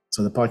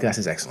 So the podcast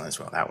is excellent as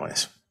well. That one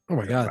is. Oh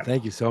my God.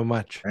 Thank you so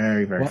much.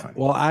 Very, very fun.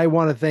 Well, I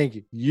want to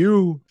thank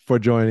you for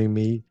joining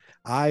me.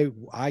 I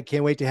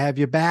can't wait to have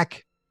you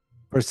back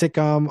for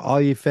sitcom,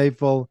 All Ye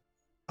Faithful,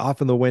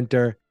 Off in the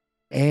Winter.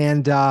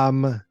 And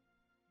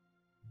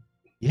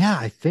yeah,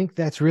 I think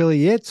that's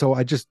really it. So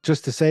I just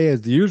to say,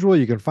 as usual,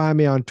 you can find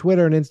me on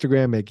Twitter and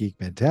Instagram at Geek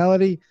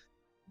Mentality.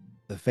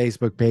 The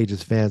Facebook page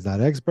is Fans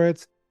Not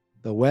Experts.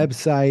 The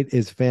website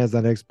is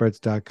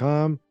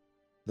fansnotexperts.com.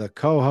 The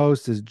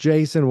co-host is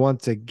Jason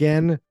once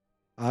again.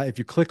 If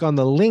you click on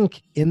the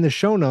link in the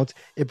show notes,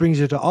 it brings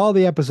you to all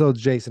the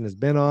episodes Jason has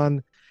been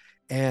on.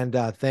 And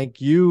thank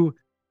you,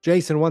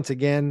 Jason, once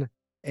again.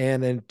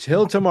 And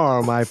until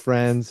tomorrow, my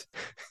friends,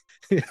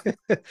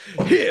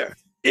 here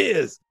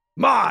is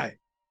my...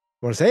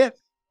 Want to say it?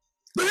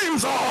 Theme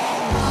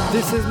song!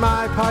 This is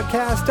my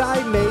podcast.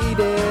 I made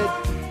it.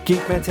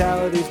 Geek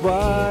Mentality's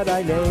what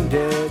I named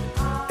it.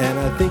 And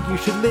I think you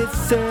should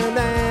listen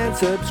and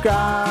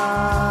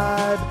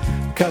subscribe.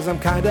 Cause I'm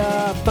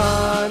kinda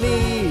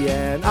funny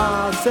and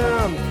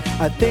awesome.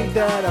 I think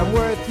that I'm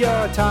worth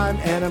your time.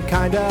 And I'm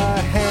kinda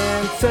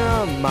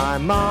handsome. My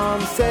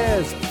mom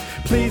says,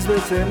 please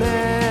listen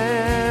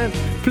and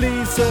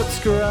please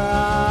subscribe.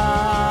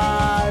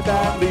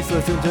 At least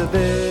listen to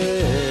this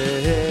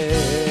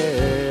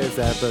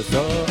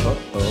episode.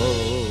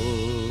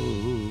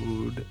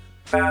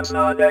 Fans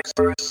Not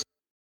Experts.